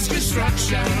Brothers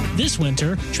Construction. This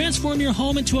winter, transform your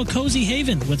home into a cozy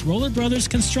haven with Roller Brothers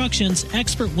Construction's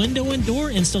expert window and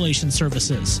door installation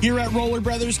services. Here at Roller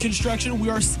Brothers Construction, we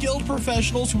are skilled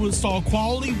professionals who install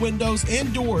quality windows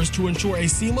and doors to ensure a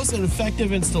seamless and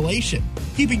effective installation,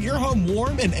 keeping your home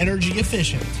warm and energy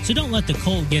efficient. So don't let the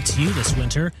cold get to you this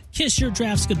winter. Kiss your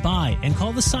drafts goodbye and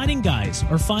call the siding guys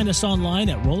or find us online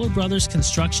at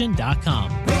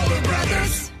rollerbrothersconstruction.com. Roller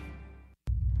Brothers.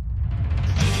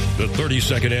 The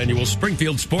 32nd Annual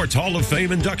Springfield Sports Hall of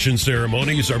Fame induction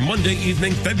ceremonies are Monday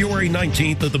evening, February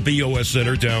 19th at the BOS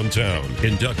Center downtown.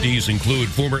 Inductees include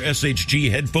former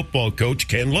SHG head football coach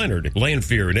Ken Leonard,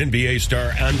 Lanphier and NBA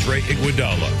star Andre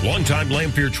Iguodala, longtime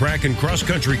Lanphier track and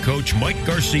cross-country coach Mike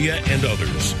Garcia, and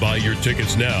others. Buy your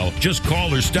tickets now. Just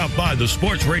call or stop by the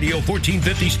Sports Radio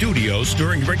 1450 studios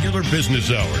during regular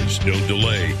business hours. Don't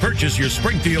delay. Purchase your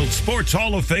Springfield Sports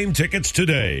Hall of Fame tickets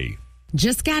today.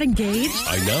 Just got engaged?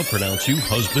 I now pronounce you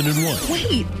husband and wife.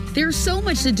 Wait, there's so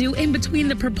much to do in between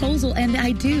the proposal and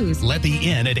I-dos. Let the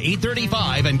Inn at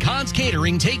 835 and Cons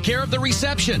Catering take care of the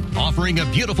reception, offering a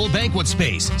beautiful banquet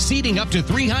space, seating up to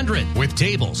 300, with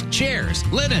tables, chairs,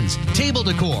 linens, table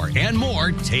decor, and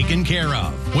more taken care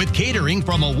of. With catering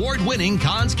from award-winning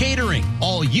Cons Catering,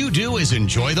 all you do is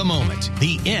enjoy the moment.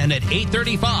 The Inn at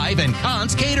 835 and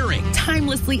Cons Catering.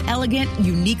 Timelessly elegant,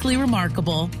 uniquely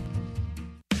remarkable.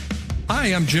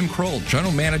 Hi, I'm Jim Kroll,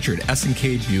 General Manager at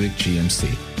S&K Buick GMC.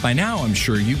 By now, I'm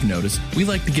sure you've noticed we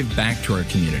like to give back to our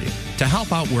community, to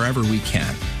help out wherever we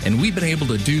can, and we've been able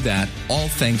to do that all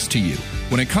thanks to you.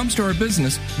 When it comes to our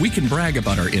business, we can brag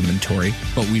about our inventory,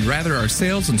 but we'd rather our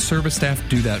sales and service staff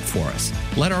do that for us.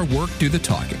 Let our work do the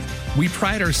talking. We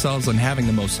pride ourselves on having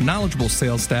the most knowledgeable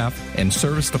sales staff and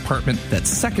service department that's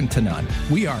second to none.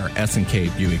 We are S&K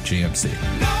Buick GMC.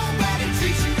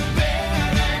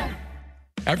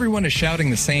 Everyone is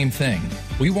shouting the same thing.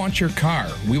 We want your car.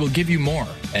 We will give you more.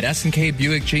 At S&K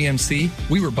Buick GMC,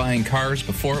 we were buying cars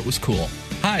before it was cool.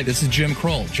 Hi, this is Jim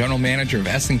Kroll, General Manager of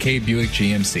S&K Buick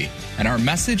GMC. And our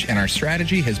message and our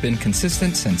strategy has been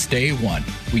consistent since day one.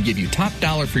 We give you top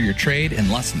dollar for your trade in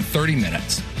less than 30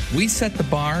 minutes. We set the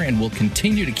bar and will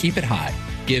continue to keep it high.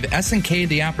 Give S&K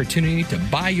the opportunity to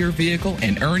buy your vehicle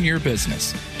and earn your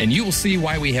business. And you will see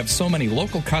why we have so many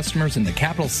local customers in the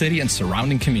capital city and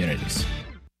surrounding communities.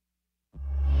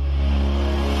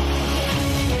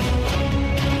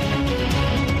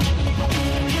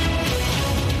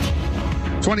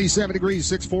 27 degrees,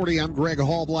 640. I'm Greg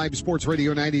Hall, Live Sports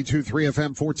Radio 92.3 FM,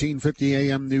 1450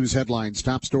 AM news headlines.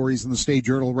 Top stories in the State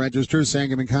Journal Register.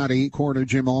 Sangamon County Coroner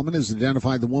Jim Ullman has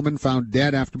identified the woman found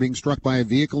dead after being struck by a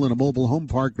vehicle in a mobile home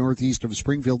park northeast of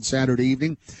Springfield Saturday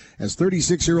evening as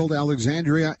 36-year-old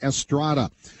Alexandria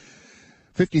Estrada.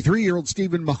 53-year-old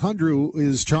Stephen Mahundru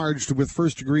is charged with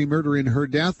first-degree murder in her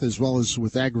death, as well as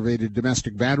with aggravated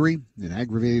domestic battery and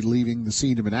aggravated leaving the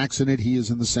scene of an accident. He is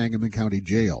in the Sangamon County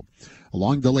Jail. A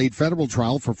long-delayed federal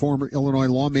trial for former Illinois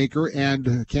lawmaker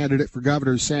and candidate for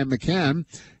governor Sam McCann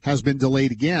has been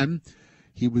delayed again.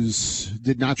 He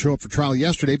did not show up for trial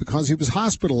yesterday because he was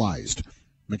hospitalized.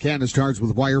 McCann is charged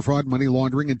with wire fraud, money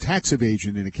laundering, and tax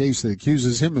evasion in a case that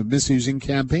accuses him of misusing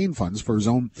campaign funds for his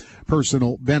own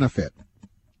personal benefit.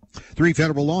 3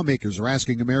 federal lawmakers are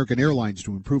asking American Airlines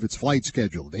to improve its flight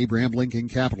schedule at Abraham Lincoln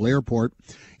Capital Airport.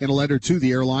 In a letter to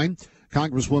the airline,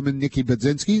 Congresswoman Nikki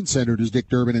Budzinski and Senators Dick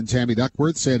Durbin and Tammy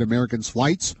Duckworth said Americans'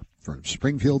 flights from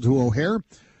Springfield to O'Hare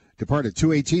depart at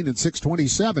 2:18 and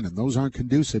 6:27, and those aren't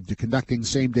conducive to conducting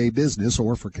same-day business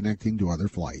or for connecting to other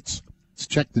flights. Let's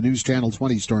check the News Channel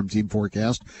 20 Storm Team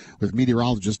forecast with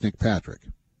meteorologist Nick Patrick.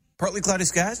 Partly cloudy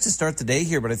skies to start the day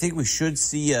here, but I think we should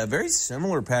see a very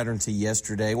similar pattern to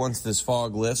yesterday. Once this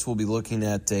fog lifts, we'll be looking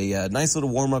at a nice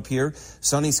little warm-up here.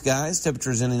 Sunny skies,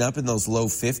 temperatures ending up in those low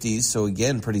 50s, so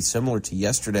again, pretty similar to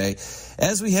yesterday.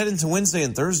 As we head into Wednesday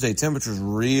and Thursday, temperatures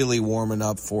really warming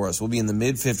up for us. We'll be in the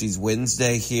mid-50s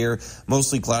Wednesday here,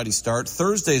 mostly cloudy start.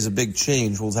 Thursday is a big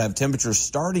change. We'll have temperatures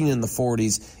starting in the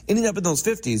 40s, ending up in those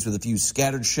 50s with a few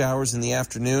scattered showers in the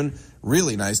afternoon.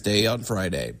 Really nice day on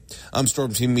Friday. I'm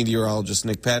Storm Team meteorologist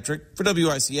Nick Patrick for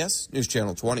WICS News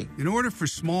Channel 20. In order for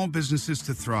small businesses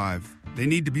to thrive, they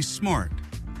need to be smart,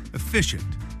 efficient,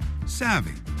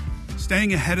 savvy,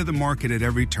 staying ahead of the market at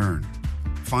every turn,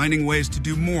 finding ways to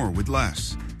do more with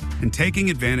less, and taking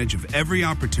advantage of every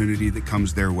opportunity that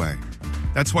comes their way.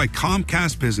 That's why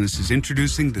Comcast Business is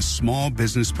introducing the Small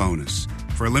Business Bonus.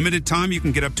 For a limited time, you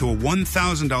can get up to a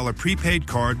 $1,000 prepaid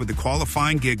card with a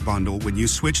qualifying gig bundle when you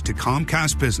switch to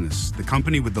Comcast Business, the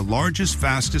company with the largest,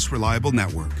 fastest, reliable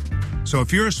network. So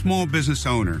if you're a small business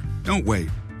owner, don't wait.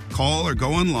 Call or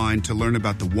go online to learn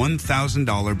about the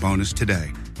 $1,000 bonus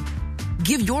today.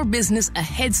 Give your business a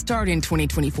head start in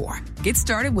 2024. Get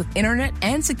started with internet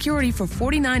and security for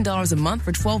 $49 a month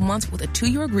for 12 months with a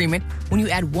 2-year agreement when you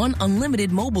add one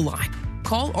unlimited mobile line.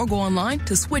 Call or go online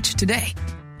to switch today.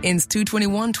 Ends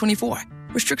 2/21/24.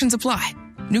 Restrictions apply.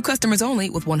 New customers only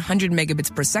with 100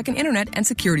 megabits per second internet and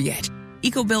security edge.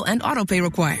 EcoBill and autopay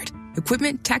required.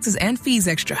 Equipment, taxes, and fees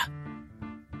extra.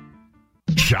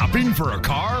 Shopping for a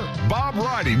car? Bob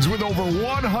Ridings with over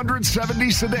 170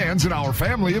 sedans in our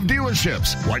family of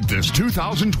dealerships. Like this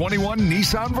 2021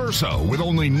 Nissan Versa with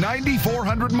only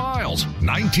 9,400 miles.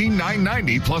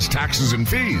 $19,990 plus taxes and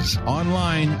fees.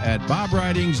 Online at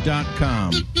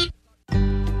bobridings.com.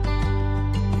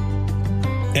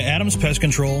 At Adams Pest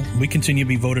Control, we continue to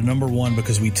be voted #1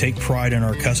 because we take pride in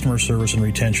our customer service and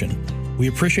retention. We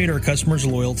appreciate our customers'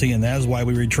 loyalty, and that is why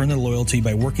we return their loyalty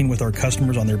by working with our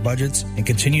customers on their budgets and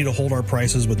continue to hold our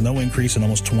prices with no increase in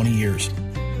almost 20 years.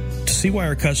 To see why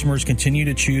our customers continue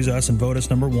to choose us and vote us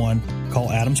 #1, call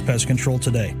Adams Pest Control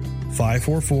today,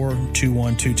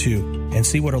 544-2122, and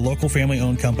see what a local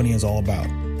family-owned company is all about.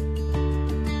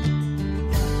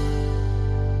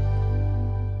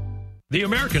 The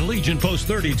American Legion Post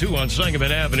 32 on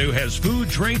Sangamon Avenue has food,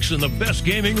 drinks, and the best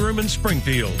gaming room in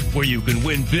Springfield, where you can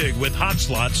win big with hot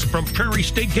slots from Prairie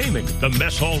State Gaming. The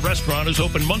Mess Hall restaurant is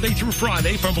open Monday through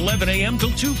Friday from 11 a.m.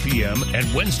 till 2 p.m.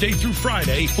 and Wednesday through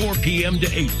Friday, 4 p.m.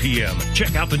 to 8 p.m.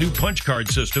 Check out the new punch card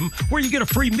system, where you get a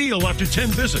free meal after 10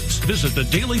 visits. Visit the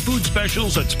daily food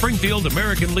specials at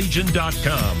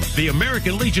SpringfieldAmericanLegion.com. The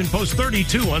American Legion Post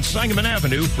 32 on Sangamon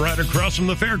Avenue, right across from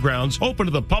the fairgrounds, open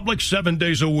to the public 7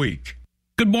 days a week.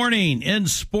 Good morning. In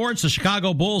sports, the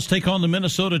Chicago Bulls take on the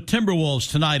Minnesota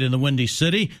Timberwolves tonight in the Windy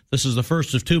City. This is the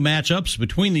first of two matchups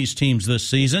between these teams this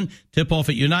season. Tip-off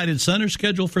at United Center,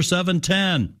 scheduled for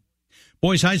 7:10.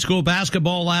 Boys high school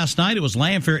basketball last night, it was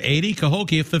Lanphier 80,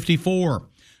 Cahokia 54.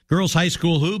 Girls high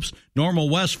school hoops, Normal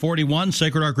West 41,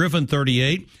 Sacred Heart Griffin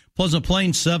 38, Pleasant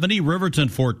Plains 70, Riverton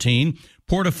 14,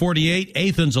 Porta 48,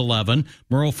 Athens 11,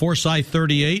 Merle Forsyth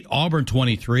 38, Auburn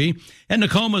 23, and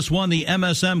Nokomis won the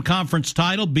MSM Conference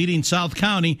title, beating South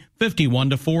County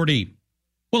 51-40.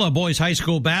 We'll have boys high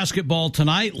school basketball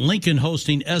tonight. Lincoln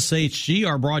hosting SHG.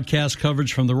 Our broadcast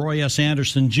coverage from the Roy S.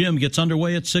 Anderson Gym gets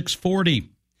underway at 6:40.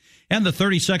 And the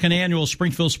 32nd Annual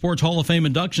Springfield Sports Hall of Fame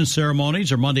induction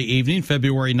ceremonies are Monday evening,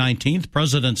 February 19th,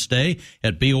 President's Day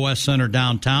at BOS Center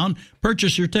downtown.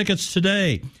 Purchase your tickets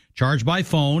today. Charge by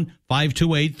phone,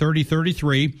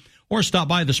 528-3033, or stop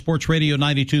by the Sports Radio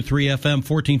 92.3 FM,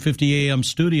 1450 AM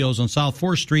studios on South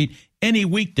 4th Street any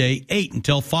weekday, 8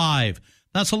 until 5.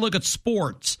 That's a look at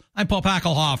sports. I'm Paul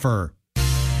Packelhofer.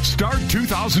 Start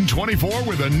 2024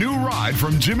 with a new ride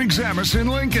from Jim Examus in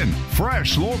Lincoln.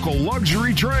 Fresh local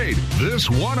luxury trade.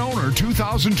 This one-owner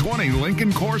 2020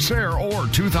 Lincoln Corsair or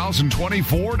 2020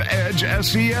 Ford Edge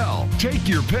SEL. Take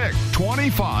your pick.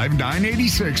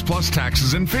 $25,986 plus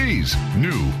taxes and fees.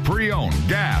 New, pre-owned,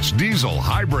 gas, diesel,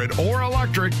 hybrid, or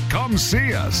electric. Come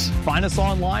see us. Find us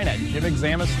online at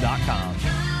jimexamus.com.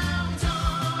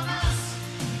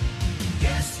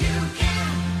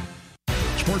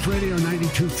 Sports Radio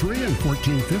 92.3 and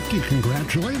 1450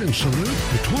 congratulate and salute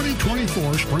the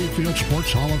 2024 Springfield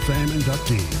Sports Hall of Fame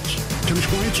inductees. Tim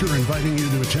Schweitzer inviting you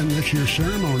to attend this year's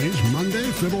ceremonies Monday,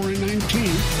 February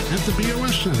 19th at the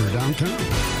BOS Center downtown.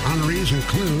 Honorees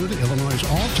include Illinois'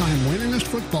 all-time winningest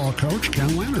football coach,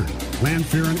 Ken Leonard,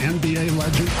 Lanphier and NBA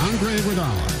legend Andre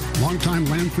Iguodala, longtime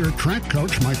Lanphier track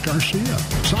coach Mike Garcia,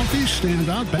 Southeast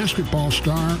standout basketball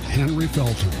star Henry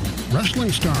Felton,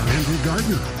 wrestling star Andrew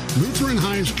Gardner, Lutheran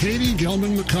High's Katie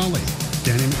Gelman-McCulley,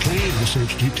 Danny McCain,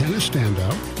 SHG tennis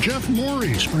standout, Jeff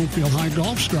Morey, Springfield High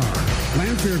golf star,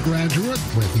 Lanphier graduate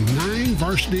with 9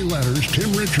 varsity letters,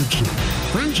 Tim Richardson,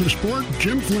 Friends of Sport,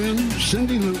 Jim Flynn,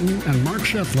 Cindy Luton, and Mark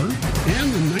Scheffler,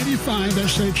 and the 95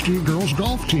 SHG girls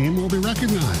golf team will be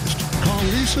recognized. Call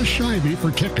Lisa Scheibe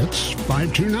for tickets,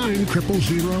 529-0008.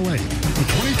 The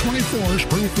 2024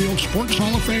 Springfield Sports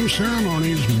Hall of Fame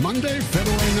ceremonies, Monday,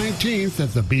 February 19th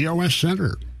at the BOS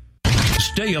Center.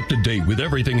 Stay up to date with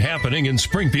everything happening in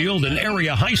Springfield and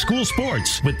area high school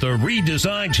sports with the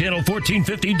redesigned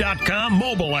Channel1450.com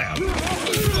mobile app.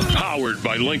 Powered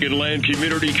by Lincoln Land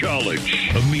Community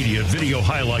College. Immediate video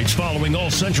highlights following all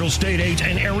Central State 8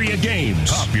 and area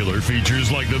games. Popular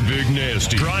features like the Big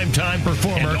Nasty, Primetime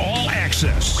Performer, and All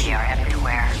Access. We are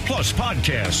everywhere. Plus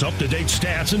podcasts, up-to-date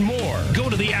stats, and more. Go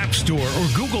to the App Store or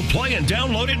Google Play and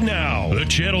download it now. The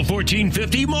Channel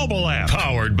 1450 mobile app.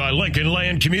 Powered by Lincoln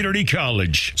Land Community College.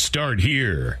 Start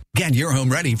here. Get your home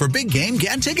ready for big game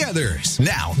get-togethers.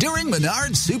 Now, during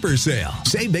Menards Super Sale.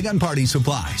 Save big on party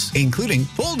supplies, including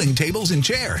folding tables and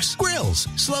chairs, grills,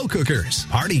 slow cookers,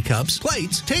 party cups,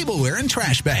 plates, tableware, and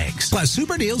trash bags. Plus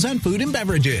super deals on food and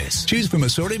beverages. Choose from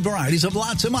assorted varieties of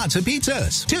lots of matzo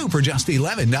pizzas. 2 for just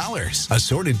 $11.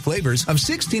 Assorted flavors of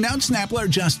 16-ounce Snapple are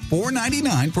just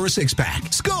 $4.99 for a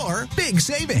 6-pack. Score big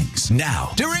savings.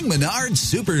 Now, during Menards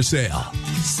Super Sale.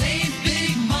 Save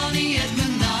big money at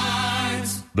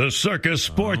Menards. The Circus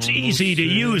Sports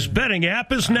easy-to-use betting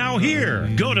app is now here.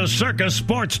 Go to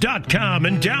circusports.com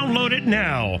and download it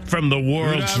now from the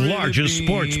world's largest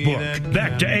sports book.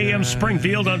 Back to AM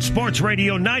Springfield on Sports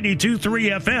Radio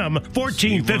 92.3 FM,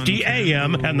 1450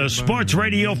 AM, and the Sports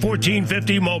Radio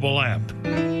 1450 mobile app.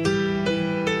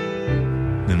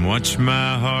 Then watch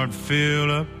my heart fill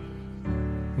up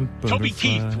with Toby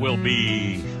Keith will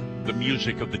be the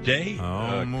music of the day.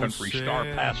 Country star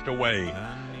passed away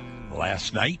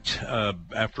last night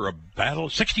after a battle,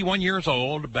 61 years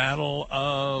old, battle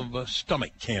of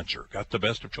stomach cancer. Got the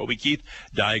best of Toby Keith,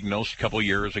 diagnosed a couple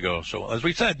years ago. So, as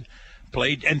we said,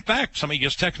 played. In fact, somebody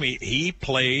just texted me, he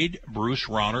played Bruce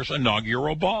Rauner's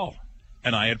inaugural ball,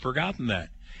 and I had forgotten that.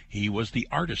 He was the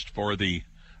artist for the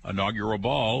inaugural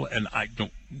ball, and I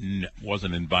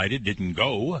wasn't invited, didn't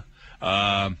go.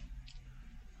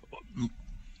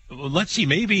 let's see,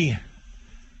 maybe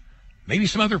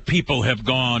some other people have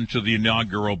gone to the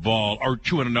inaugural ball or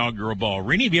to an inaugural ball.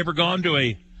 Rini, have you ever gone to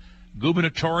a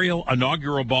gubernatorial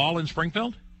inaugural ball in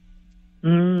Springfield?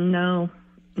 No.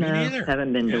 Me neither.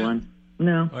 Haven't been to one.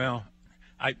 No. Well,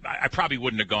 I probably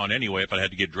wouldn't have gone anyway if I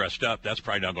had to get dressed up. That's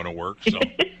probably not going to work. So,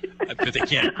 but they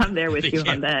can't. I'm there with you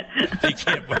on that. They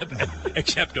can't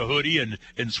accept a hoodie and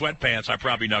sweatpants. I'm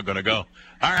probably not going to go.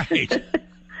 All right.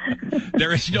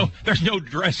 There's no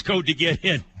dress code to get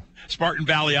in Spartan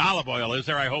Valley Olive Oil, is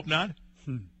there? I hope not.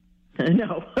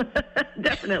 No,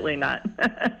 definitely not.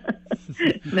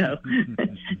 No.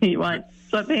 You want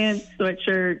sweatpants,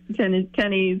 sweatshirt,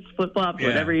 tennies, flip-flops,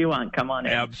 whatever you want. Come on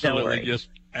in. Absolutely.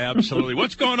 Absolutely.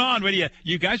 What's going on with you?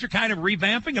 You guys are kind of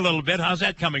revamping a little bit. How's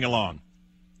that coming along?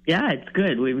 Yeah, it's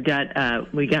good. We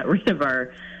got rid of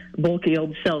our bulky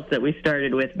old shelves that we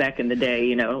started with back in the day.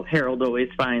 You know, Harold always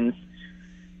finds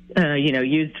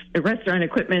used restaurant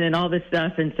equipment and all this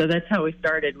stuff. And so that's how we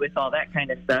started with all that kind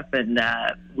of stuff. And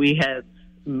we have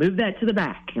moved that to the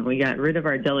back, and we got rid of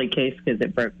our deli case because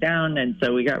it broke down. And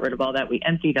so we got rid of all that. We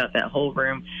emptied out that whole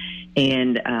room,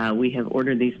 and we have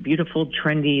ordered these beautiful,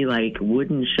 trendy, like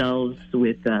wooden shelves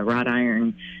with wrought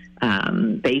iron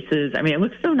bases. I mean, it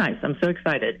looks so nice. I'm so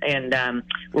excited. And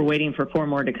we're waiting for 4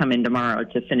 more to come in tomorrow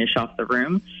to finish off the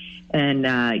room. And,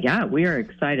 we are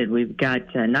excited. We've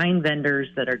got 9 vendors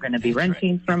that are going to be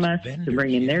renting from us to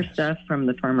bring in their stuff from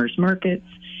the farmers markets.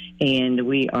 And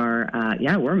we are,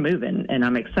 we're moving. And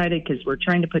I'm excited because we're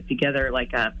trying to put together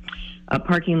like a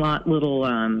parking lot little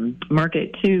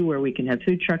market, too, where we can have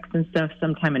food trucks and stuff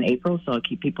sometime in April. So I'll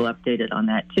keep people updated on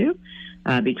that, too,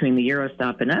 between the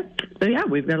Eurostop and us. So,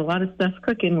 we've got a lot of stuff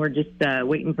cooking. We're just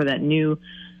waiting for that new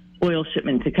oil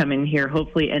shipment to come in here,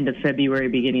 hopefully end of February,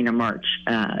 beginning of March,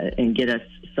 and get us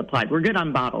supplied. We're good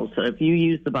on bottles, so if you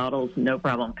use the bottles, no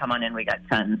problem. Come on in. We got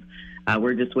tons.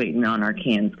 We're just waiting on our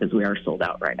cans because we are sold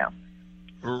out right now.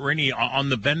 Rini, on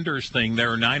the vendors thing,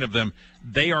 there are 9 of them.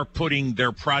 They are putting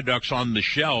their products on the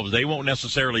shelves. They won't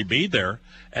necessarily be there,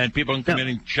 and people can come in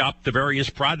and shop the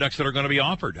various products that are going to be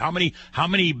offered. How many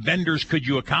vendors could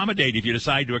you accommodate if you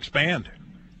decide to expand?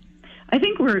 I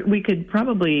think we could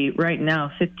probably right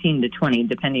now 15 to 20,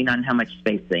 depending on how much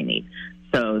space they need.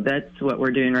 So that's what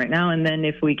we're doing right now. And then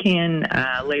if we can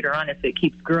later on, if it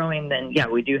keeps growing, then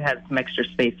we do have some extra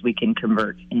space we can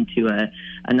convert into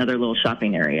another little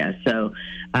shopping area. So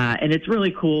and it's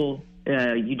really cool.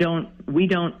 We don't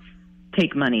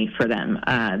take money for them.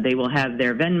 They will have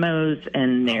their Venmos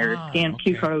and their scan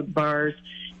Q code bars.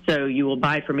 So you will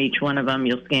buy from each one of them.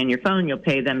 You'll scan your phone. You'll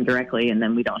pay them directly, and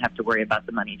then we don't have to worry about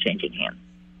the money changing hands.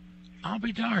 I'll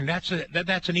be darned. That's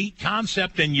a neat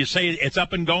concept, and you say it's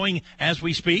up and going as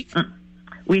we speak?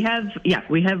 We have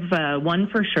one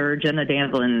for sure. Jenna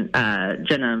Brown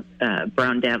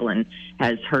Davlin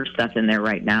has her stuff in there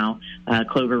right now.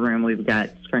 Clover Room, we've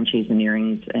got scrunchies and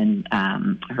earrings and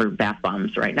her bath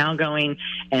bombs right now going.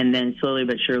 And then slowly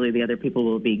but surely the other people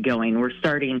will be going. We're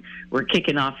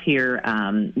kicking off here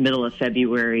middle of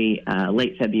February,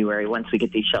 late February, once we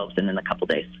get these shelves in a couple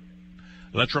days.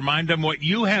 Let's remind them what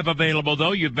you have available,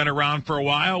 though. You've been around for a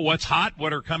while. What's hot?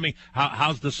 What are coming?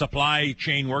 How's the supply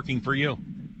chain working for you?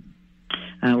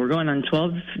 We're going on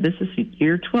 12. This is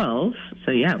year 12.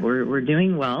 So, we're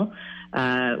doing well.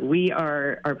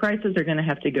 Our prices are going to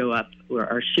have to go up.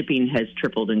 Our shipping has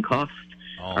tripled in cost.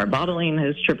 Our bottling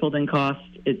has tripled in cost.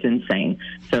 It's insane.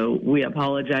 So we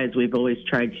apologize. We've always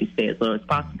tried to stay as low as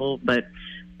possible, but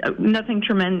nothing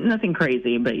tremendous, nothing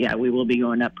crazy, but we will be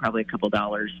going up probably a couple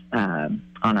dollars on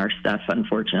our stuff,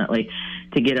 unfortunately,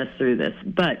 to get us through this.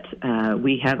 But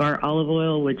we have our olive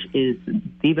oil, which is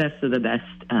the best of the best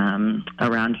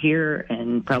around here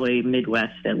and probably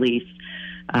Midwest at least.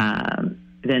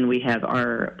 Then we have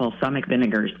our balsamic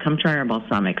vinegars. Come try our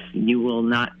balsamics. You will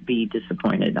not be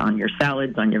disappointed on your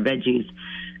salads, on your veggies,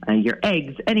 your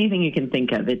eggs, anything you can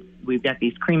think of. We've got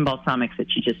these cream balsamics that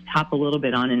you just top a little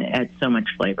bit on, and it adds so much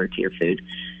flavor to your food.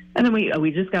 And then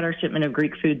we just got our shipment of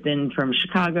Greek foods in from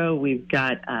Chicago. We've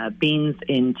got beans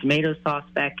in tomato sauce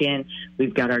back in.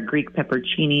 We've got our Greek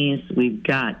pepperoncinis. We've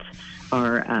got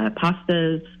our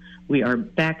pastas. We are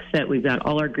back set. We've got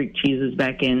all our Greek cheeses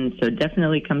back in. So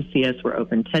definitely come see us. We're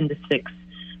open 10 to 6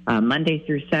 Monday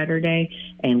through Saturday,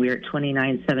 and we're at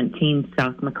 2917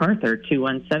 South MacArthur,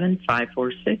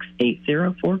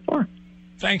 217-546-8044.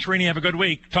 Thanks, Rini. Have a good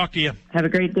week. Talk to you. Have a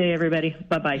great day, everybody.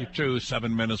 Bye-bye. You too.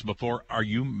 7 minutes before.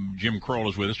 Jim Kroll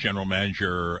is with us, General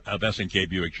Manager of S&K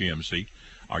Buick GMC.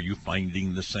 Are you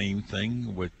finding the same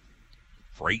thing with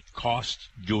freight costs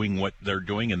doing what they're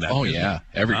doing in that business? Yeah.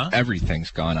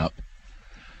 Everything's gone up.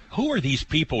 who are these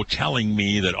people telling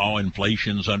me that all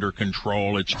inflation's under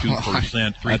control? It's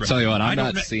 2%, 3%. I tell you what, I'm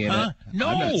not seeing it. No,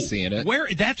 I'm not seeing it. Where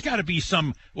that's got to be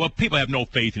some. Well, people have no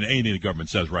faith in anything the government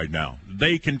says right now.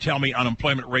 They can tell me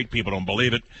unemployment rate. People don't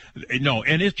believe it. No,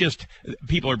 and it's just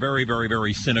people are very, very,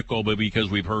 very cynical, but because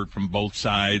we've heard from both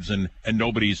sides and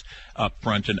nobody's up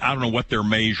front, and I don't know what they're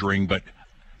measuring, but.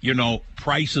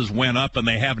 Prices went up and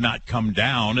they have not come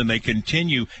down, and they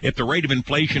continue. If the rate of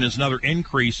inflation is another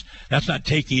increase, that's not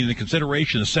taking into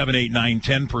consideration the 7, 8, 9,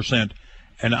 10%.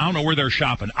 And I don't know where they're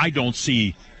shopping. I don't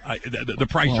see the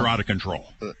prices are out of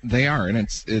control. They are, and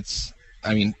it's.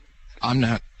 I mean, I'm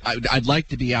not. I'd like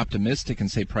to be optimistic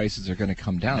and say prices are going to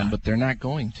come down, but they're not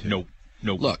going to. No.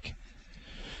 Look,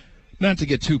 not to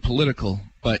get too political,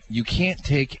 but you can't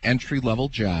take entry-level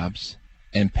jobs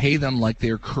and pay them like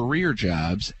they're career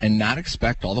jobs and not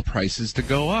expect all the prices to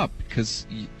go up, because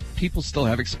people still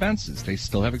have expenses. They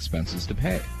still have expenses to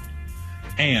pay.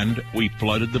 And we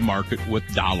flooded the market with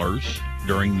dollars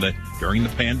during the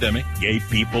pandemic, gave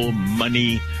people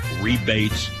money,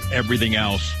 rebates, everything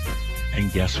else.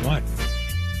 And guess what?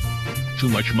 Too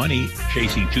much money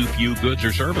chasing too few goods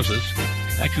or services.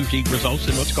 That usually results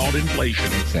in what's called inflation.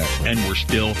 Exactly. And we're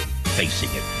still facing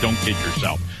it. Don't kid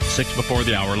yourself. 6 before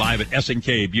the hour, live at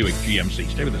S&K Buick GMC.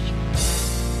 Stay with us.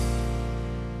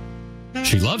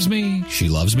 She loves me. She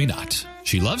loves me not.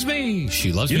 She loves me.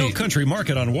 She loves me. You know, Country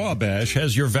Market on Wabash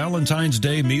has your Valentine's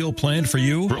Day meal planned for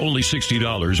you. For only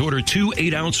 $60, order 2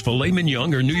 8-ounce filet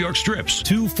mignon or New York strips,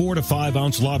 2 4 to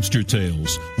 5-ounce lobster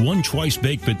tails, 1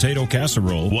 twice-baked potato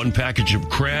casserole, 1 package of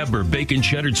crab or bacon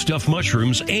cheddar stuffed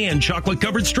mushrooms, and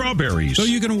chocolate-covered strawberries. So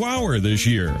you can wow her this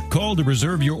year. Call to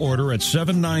reserve your order at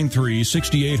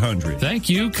 793-6800. Thank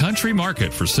you, Country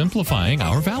Market, for simplifying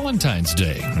our Valentine's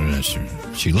Day.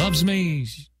 She loves me.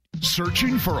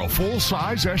 Searching for a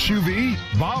full-size SUV?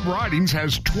 Bob Ridings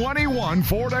has 21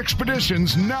 Ford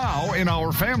Expeditions now in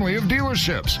our family of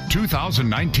dealerships.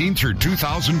 2019 through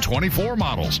 2024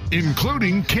 models,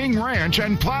 including King Ranch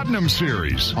and Platinum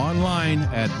Series. Online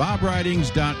at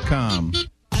bobridings.com.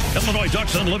 Illinois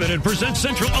Ducks Unlimited presents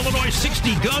Central Illinois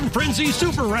 60-Gun Frenzy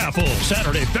Super Raffle.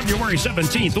 Saturday, February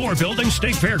 17th, Orr Building,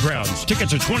 State Fairgrounds.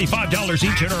 Tickets are $25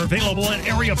 each and are available at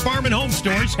area farm and home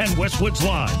stores and Westwoods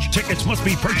Lodge. Tickets must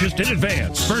be purchased in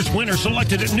advance. First winner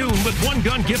selected at noon with 1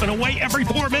 gun given away every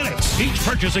 4 minutes. Each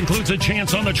purchase includes a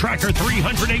chance on the Tracker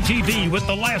 300 ATV with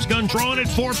the last gun drawn at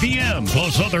 4 p.m.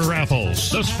 Plus other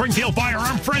raffles. The Springfield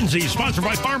Firearm Frenzy, sponsored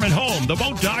by Farm and Home, the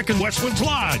Boat Dock, and Westwoods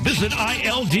Lodge. Visit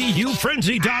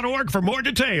ILDUfrenzy.org for more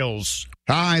details.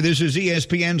 Hi, this is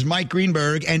ESPN's Mike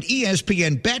Greenberg, and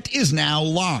ESPN Bet is now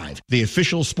live. The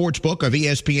official sportsbook of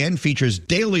ESPN features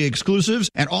daily exclusives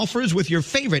and offers with your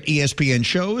favorite ESPN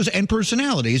shows and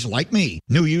personalities like me.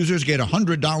 New users get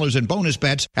 $100 in bonus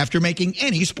bets after making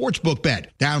any sportsbook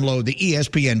bet. Download the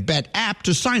ESPN Bet app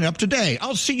to sign up today.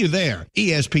 I'll see you there.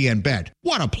 ESPN Bet.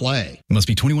 What a play. Must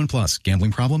be 21 plus.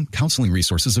 Gambling problem? Counseling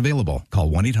resources available.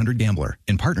 Call 1-800-GAMBLER.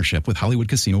 In partnership with Hollywood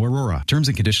Casino Aurora. Terms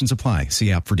and conditions apply.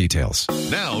 See app for details.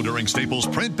 Now, during Staples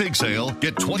Print Big Sale,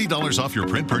 get $20 off your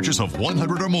print purchase of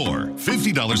 $100 or more,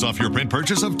 $50 off your print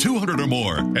purchase of $200 or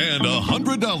more, and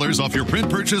 $100 off your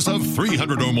print purchase of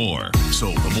 $300 or more.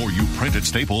 So the more you print at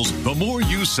Staples, the more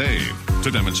you save. To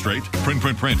demonstrate,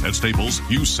 print at Staples,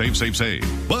 you save.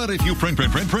 But if you print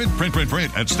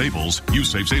at Staples, you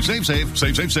save.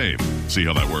 See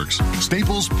how that works?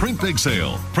 Staples Print Big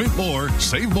Sale. Print more,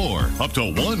 save more. Up to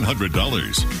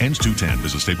 $100. Ends 2/10.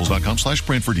 Visit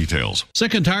staples.com/print for details.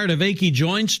 Sick and tired of achy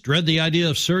joints? Dread the idea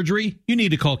of surgery? You need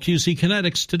to call QC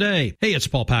Kinetics today. Hey, it's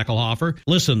Paul Packelhofer.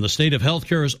 Listen, the state of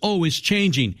healthcare is always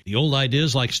changing. The old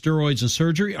ideas like steroids and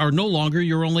surgery are no longer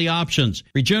your only options.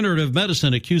 Regenerative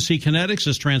medicine at QC Kinetics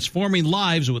is transforming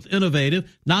lives with innovative,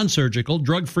 non-surgical,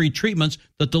 drug-free treatments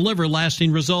that deliver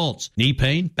lasting results. Knee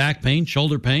pain, back pain,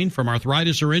 shoulder pain from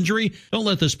arthritis or injury? Don't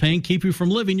let this pain keep you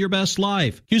from living your best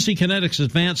life. QC Kinetics'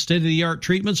 advanced state-of-the-art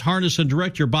treatments harness and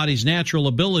direct your body's natural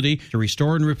ability to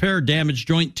restore and repair damaged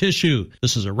joint tissue.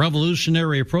 This is a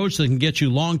revolutionary approach that can get you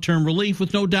long-term relief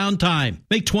with no downtime.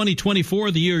 Make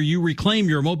 2024 the year you reclaim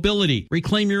your mobility,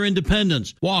 reclaim your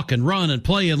independence, walk and run and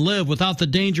play and live without the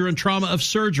danger and trauma of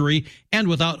surgery and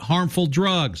without harmful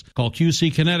drugs. Call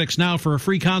QC Kinetics now for a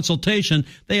free consultation.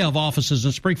 They have offices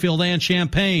in Springfield and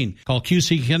Champaign. Call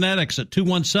QC Kinetics at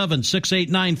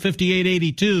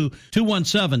 217-689-5882,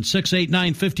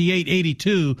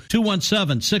 217-689-5882,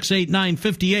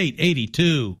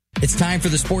 217-689-5882. It's time for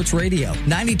the Sports Radio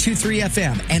 92.3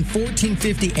 FM and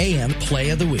 1450 AM Play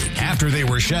of the Week. After they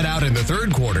were shut out in the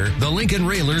third quarter, the Lincoln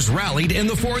Railers rallied in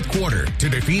the fourth quarter to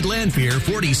defeat Lanphier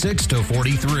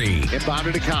 46-43.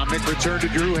 Inbounded to Comnick, return to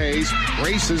Drew Hayes,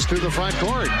 races to the front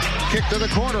court, kick to the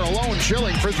corner, alone,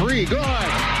 Schilling for three, good.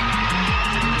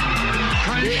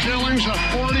 Trey Schilling's a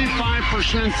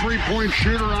 45% three-point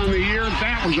shooter on the year.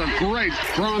 That was a great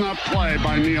drawn-up play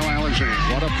by Neil Alexander.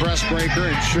 What a press breaker,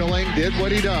 and Schilling did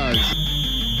what he does.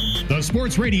 The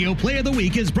Sports Radio Play of the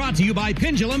Week is brought to you by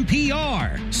Pendulum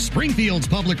PR, Springfield's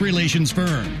public relations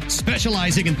firm,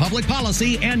 specializing in public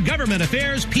policy and government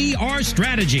affairs PR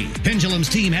strategy. Pendulum's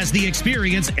team has the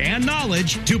experience and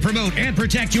knowledge to promote and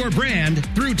protect your brand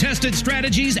through tested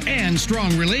strategies and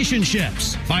strong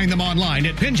relationships. Find them online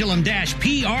at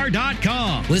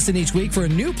pendulum-pr.com. Listen each week for a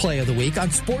new Play of the Week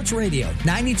on Sports Radio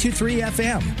 92.3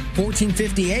 FM,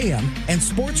 1450 AM, and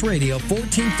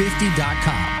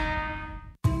sportsradio1450.com.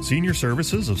 Senior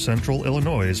Services of Central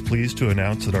Illinois is pleased to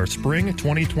announce that our Spring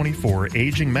 2024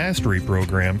 Aging Mastery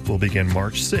program will begin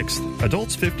March 6th.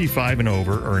 Adults 55 and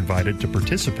over are invited to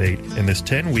participate in this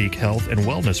 10-week health and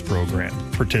wellness program.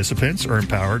 Participants are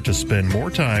empowered to spend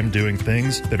more time doing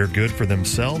things that are good for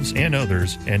themselves and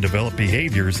others and develop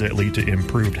behaviors that lead to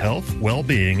improved health,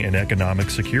 well-being, and economic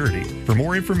security. For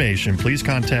more information, please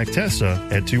contact Tessa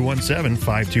at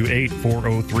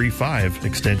 217-528-4035,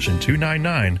 extension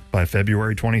 299 by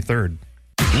February 23rd.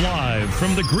 Live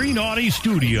from the Green Audi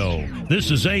studio, this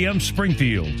is AM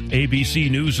Springfield. ABC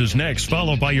News is next,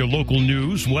 followed by your local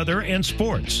news, weather, and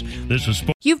sports. This is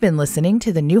You've been listening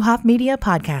to the Newhoff Media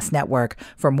Podcast Network.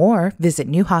 For more, visit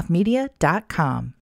newhoffmedia.com.